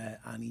 yo, Dad,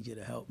 I need you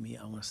to help me.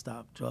 I want to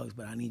stop drugs,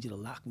 but I need you to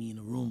lock me in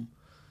a room.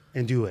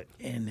 And do it.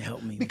 And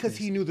help me. Because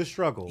he knew the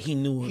struggle. He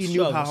knew the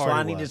struggle. How hard so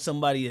I needed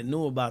somebody that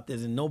knew about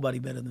this, and nobody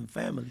better than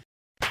family.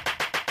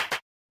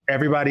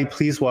 Everybody,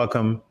 please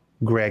welcome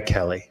Greg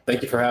Kelly.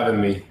 Thank you for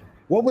having me.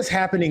 What was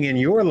happening in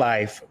your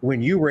life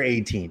when you were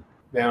 18?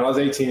 Man, when I was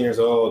 18 years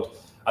old,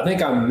 I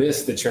think I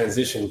missed the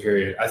transition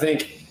period. I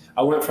think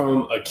I went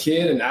from a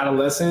kid, an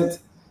adolescent,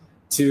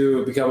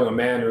 to becoming a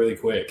man really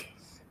quick.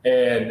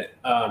 And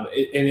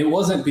it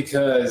wasn't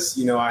because,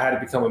 I had to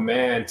become a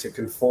man to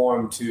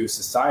conform to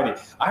society.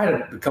 I had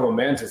to become a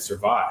man to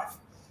survive.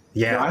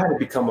 Yeah. I had to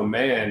become a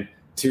man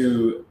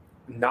to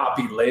not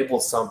be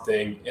labeled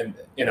something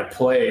in a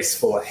place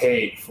full of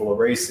hate, full of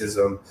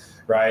racism,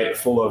 right?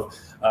 Full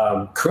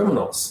of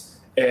criminals.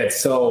 And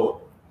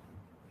so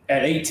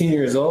at 18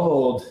 years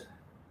old,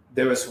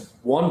 there was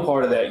one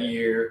part of that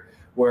year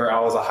where I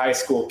was a high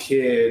school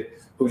kid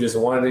who just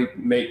wanted to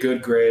make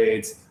good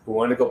grades, who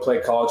wanted to go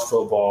play college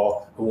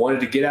football, who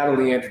wanted to get out of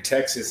Leander,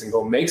 Texas and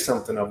go make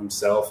something of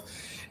himself.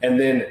 And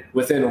then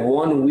within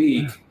 1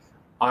 week,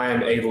 I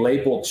am a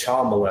labeled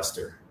child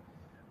molester.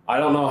 I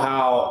don't know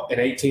how an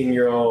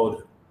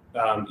 18-year-old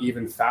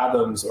even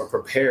fathoms or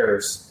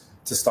prepares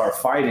to start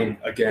fighting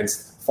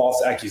against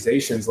false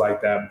accusations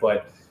like that.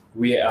 But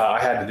I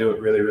had to do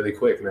it really, really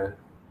quick, man.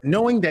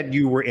 Knowing that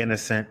you were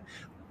innocent,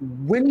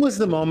 when was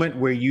the moment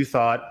where you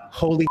thought,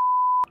 holy,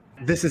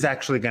 this is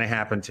actually going to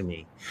happen to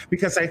me?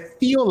 Because I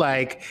feel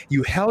like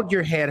you held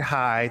your head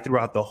high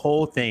throughout the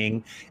whole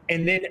thing.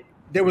 And then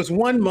there was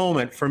one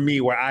moment for me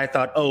where I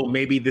thought, oh,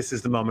 maybe this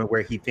is the moment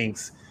where he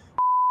thinks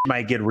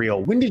might get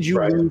real. When did you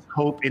lose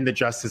hope in the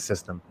justice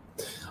system?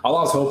 I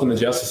lost hope in the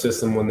justice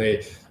system when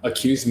they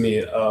accused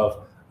me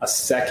of a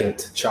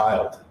second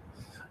child.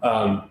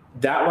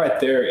 That right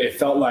there, it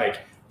felt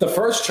like the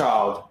first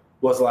child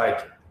was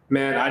like,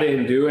 man, I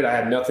didn't do it. I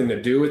had nothing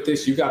to do with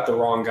this. You got the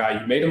wrong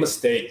guy. You made a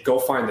mistake. Go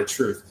find the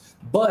truth.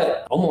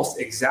 But almost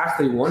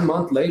exactly 1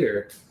 month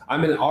later,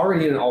 I'm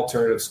already in an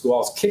alternative school. I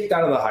was kicked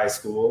out of the high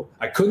school.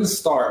 I couldn't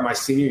start my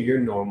senior year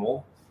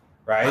normal,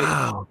 right?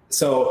 Wow.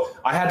 So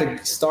I had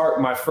to start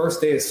my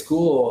first day of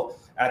school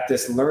at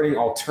this learning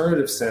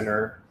alternative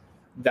center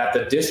that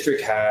the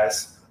district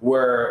has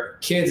where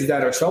kids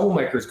that are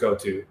troublemakers go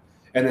to.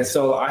 And then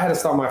so I had to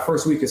start my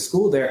first week of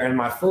school there. And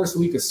my first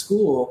week of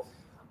school,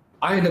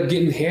 I ended up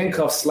getting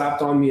handcuffs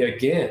slapped on me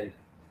again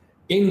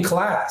in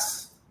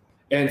class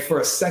and for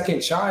a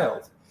second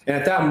child. And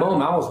at that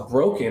moment, I was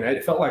broken.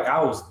 It felt like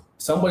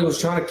somebody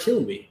was trying to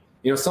kill me.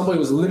 Somebody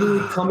was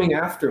literally coming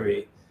after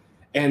me,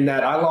 and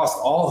that I lost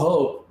all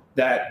hope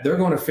that they're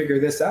going to figure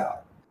this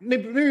out.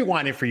 Maybe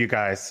rewind it for you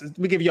guys. Let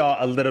me give y'all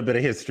a little bit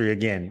of history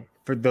again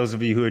for those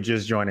of you who are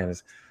just joining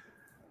us.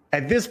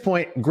 At this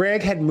point,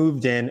 Greg had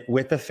moved in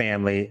with the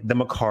family, the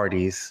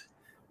McCartys,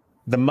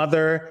 the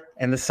mother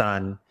and the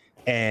son,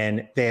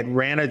 and they had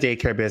ran a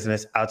daycare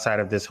business outside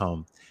of this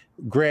home.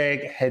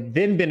 Greg had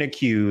then been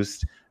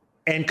accused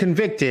and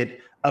convicted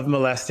of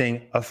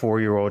molesting a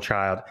 4-year-old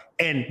child.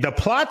 And the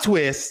plot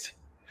twist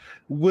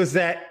was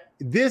that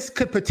this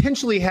could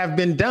potentially have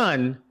been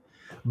done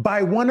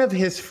by one of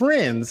his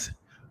friends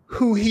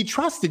who he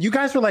trusted. You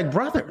guys were like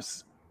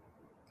brothers.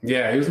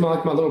 Yeah, he was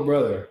like my little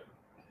brother.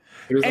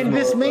 And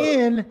this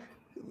man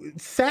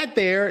sat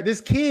there,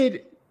 this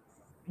kid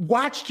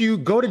watched you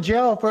go to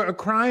jail for a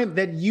crime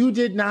that you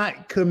did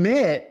not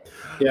commit.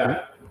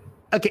 Yeah.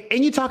 Okay,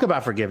 and you talk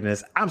about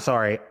forgiveness. I'm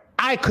sorry.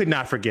 I could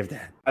not forgive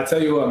that. I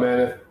tell you what,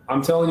 man,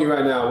 I'm telling you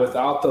right now,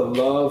 without the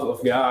love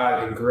of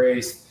God and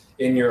grace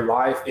in your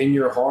life, in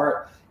your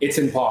heart, it's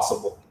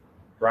impossible,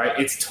 right?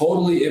 It's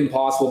totally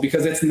impossible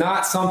because it's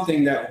not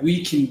something that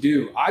we can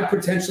do. I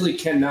potentially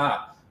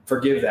cannot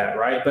forgive that,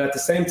 right? But at the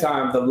same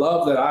time, the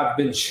love that I've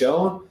been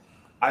shown,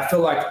 I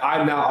feel like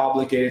I'm now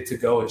obligated to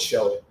go and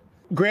show it.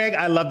 Greg,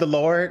 I love the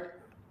Lord.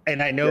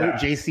 And I know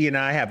JC and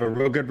I have a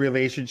real good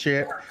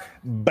relationship,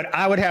 but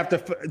I would have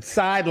to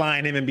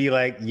sideline him and be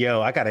like,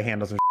 yo, I got to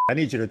handle some shit. I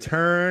need you to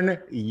turn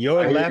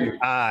your left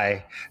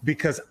eye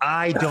because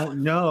I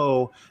don't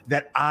know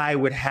that I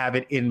would have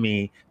it in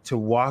me to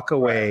walk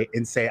away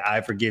and say, I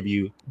forgive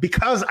you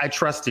because I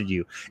trusted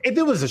you. If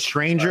it was a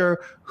stranger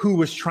who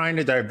was trying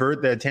to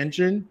divert the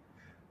attention,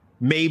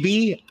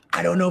 maybe.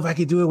 I don't know if I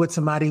could do it with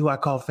somebody who I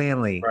call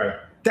family. Right.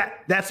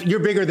 That's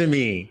you're bigger than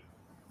me.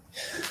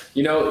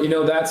 You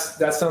know,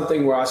 that's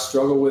something where I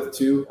struggle with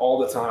too all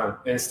the time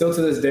and still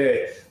to this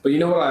day. But you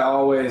know what I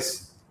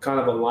always kind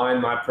of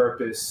align my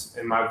purpose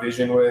and my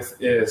vision with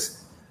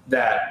is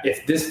that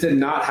if this did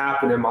not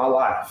happen in my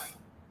life,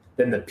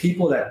 then the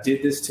people that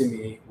did this to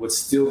me would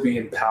still be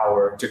in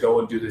power to go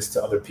and do this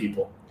to other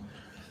people,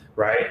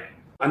 right?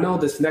 I know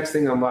this next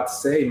thing I'm about to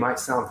say might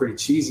sound pretty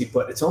cheesy,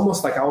 but it's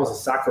almost like I was a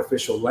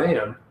sacrificial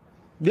lamb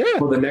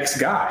for the next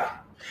guy.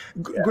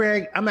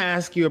 Greg, I'm going to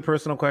ask you a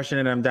personal question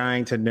and I'm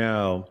dying to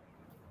know.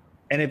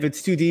 And if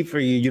it's too deep for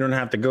you, you don't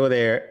have to go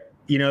there.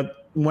 You know,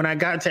 when I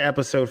got to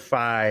episode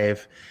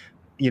 5,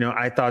 you know,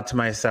 I thought to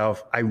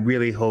myself, I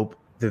really hope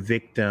the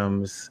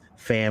victim's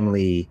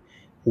family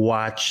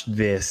watched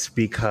this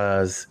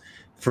because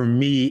for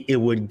me,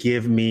 it would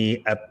give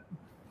me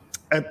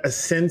a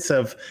sense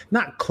of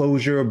not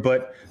closure,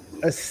 but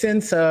a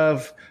sense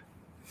of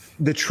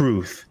the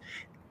truth.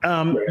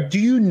 Do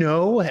you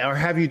know or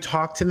have you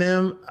talked to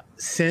them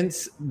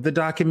since the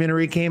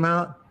documentary came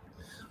out?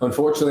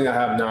 Unfortunately, I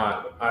have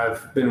not.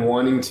 I've been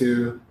wanting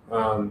to.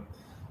 I've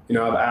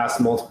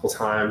asked multiple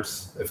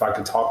times if I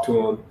could talk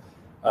to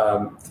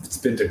them. It's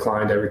been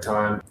declined every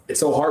time. It's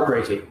so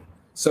heartbreaking.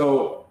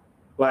 So,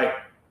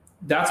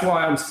 that's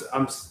why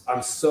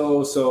I'm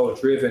so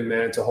driven,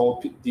 man, to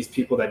hold these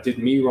people that did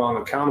me wrong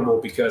accountable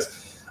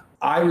because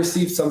I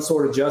received some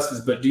sort of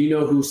justice. But do you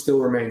know who still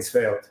remains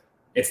failed?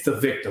 It's the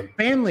victim.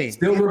 Family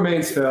still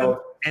remains failed,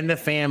 and the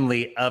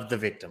family of the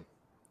victim.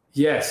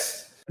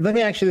 Yes. Let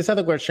me ask you this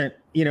other question.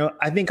 You know,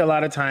 I think a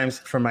lot of times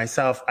for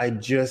myself, I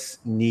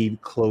just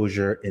need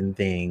closure in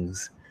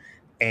things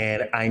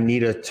and I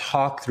need to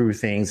talk through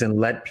things and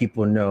let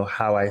people know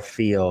how I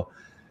feel.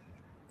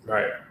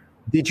 Right.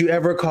 Did you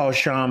ever call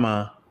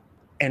Shama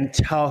and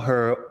tell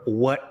her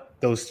what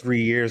those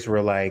 3 years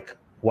were like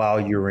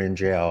while you were in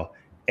jail?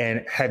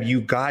 And have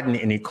you gotten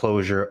any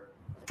closure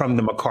from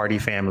the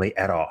McCarty family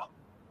at all?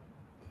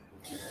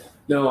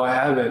 No, I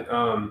haven't.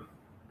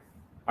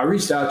 I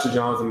reached out to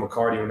Jonathan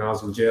McCarty when I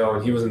was in jail,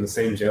 and he was in the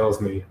same jail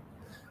as me.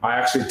 I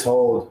actually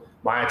told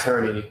my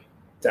attorney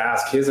to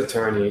ask his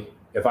attorney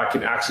if I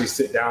could actually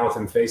sit down with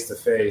him face to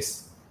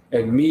face,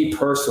 and me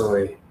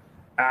personally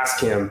ask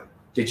him,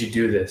 did you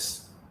do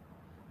this?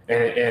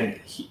 And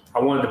I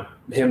wanted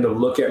him to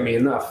look at me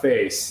in the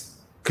face.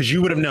 Because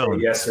you would have known.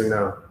 Yes or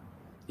no.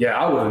 Yeah,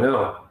 I would have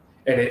known.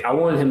 And I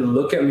wanted him to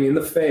look at me in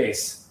the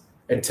face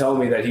and tell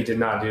me that he did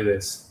not do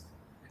this.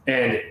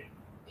 And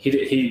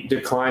he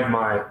declined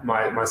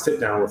my sit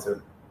down with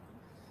him.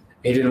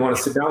 He didn't want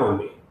to sit down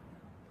with me.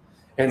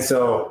 And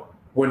so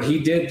when he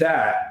did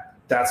that,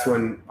 that's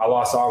when I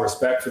lost all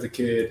respect for the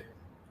kid.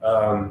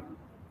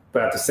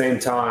 But at the same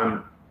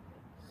time,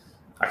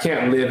 I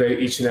can't live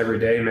each and every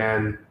day,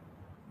 man,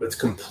 with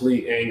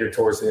complete anger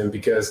towards him,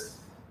 because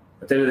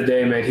at the end of the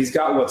day, man, he's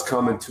got what's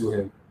coming to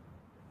him.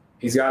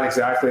 He's got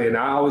exactly, and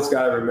I always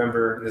got to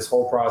remember this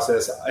whole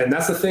process. And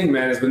that's the thing,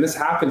 man, is when this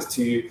happens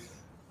to you,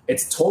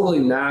 it's totally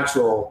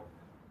natural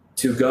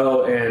to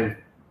go and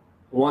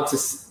want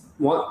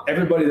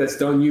everybody that's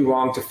done you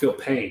wrong to feel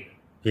pain.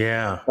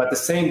 Yeah. But at the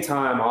same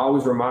time, I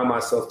always remind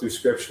myself through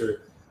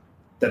scripture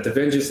that the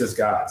vengeance is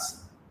God's.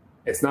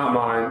 It's not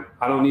mine.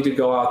 I don't need to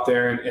go out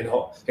there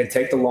and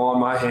take the law in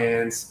my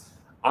hands.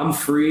 I'm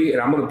free,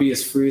 and I'm going to be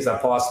as free as I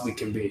possibly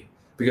can be.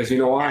 Because you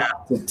know what?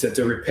 Yeah.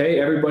 To repay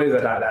everybody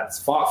that's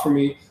fought for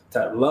me,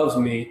 that loves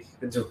me,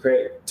 and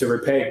to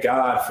repay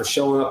God for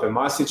showing up in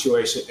my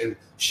situation and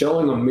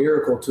showing a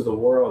miracle to the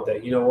world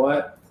that, you know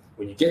what?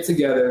 When you get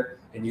together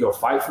and you go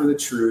fight for the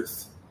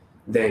truth,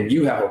 then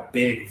you have a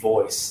big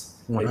voice.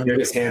 And you're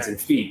his hands and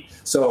feet.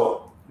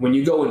 So when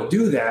you go and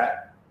do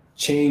that,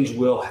 change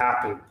will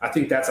happen. I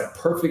think that's a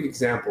perfect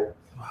example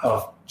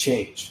of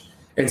change.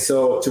 And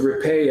so to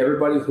repay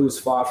everybody who's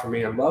fought for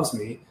me and loves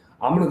me,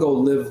 I'm going to go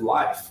live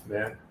life,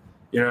 man.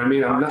 You know what I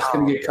mean? I'm not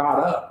going to get caught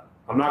up.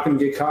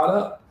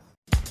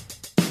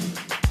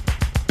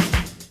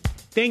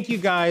 Thank you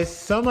guys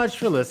so much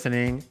for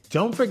listening.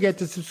 Don't forget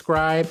to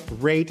subscribe,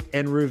 rate,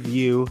 and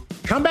review.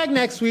 Come back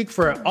next week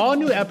for an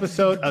all-new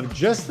episode of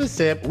Just the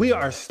Sip. We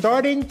are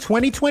starting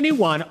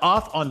 2021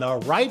 off on the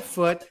right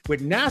foot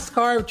with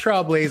NASCAR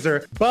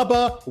trailblazer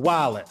Bubba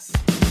Wallace.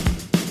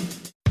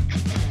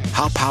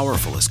 How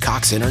powerful is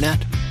Cox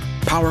Internet?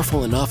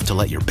 Powerful enough to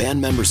let your band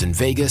members in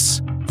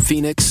Vegas,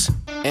 Phoenix,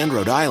 and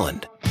Rhode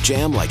Island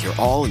jam like you're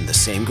all in the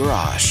same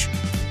garage.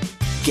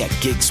 Get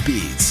gig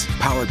speeds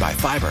powered by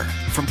fiber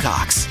from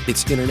Cox.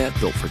 It's internet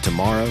built for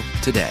tomorrow,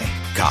 today.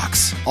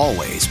 Cox,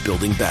 always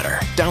building better.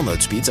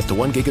 Download speeds up to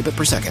 1 gigabit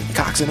per second.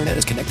 Cox Internet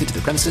is connected to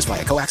the premises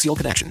via coaxial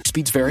connection.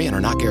 Speeds vary and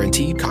are not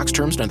guaranteed. Cox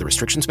terms and other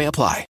restrictions may apply.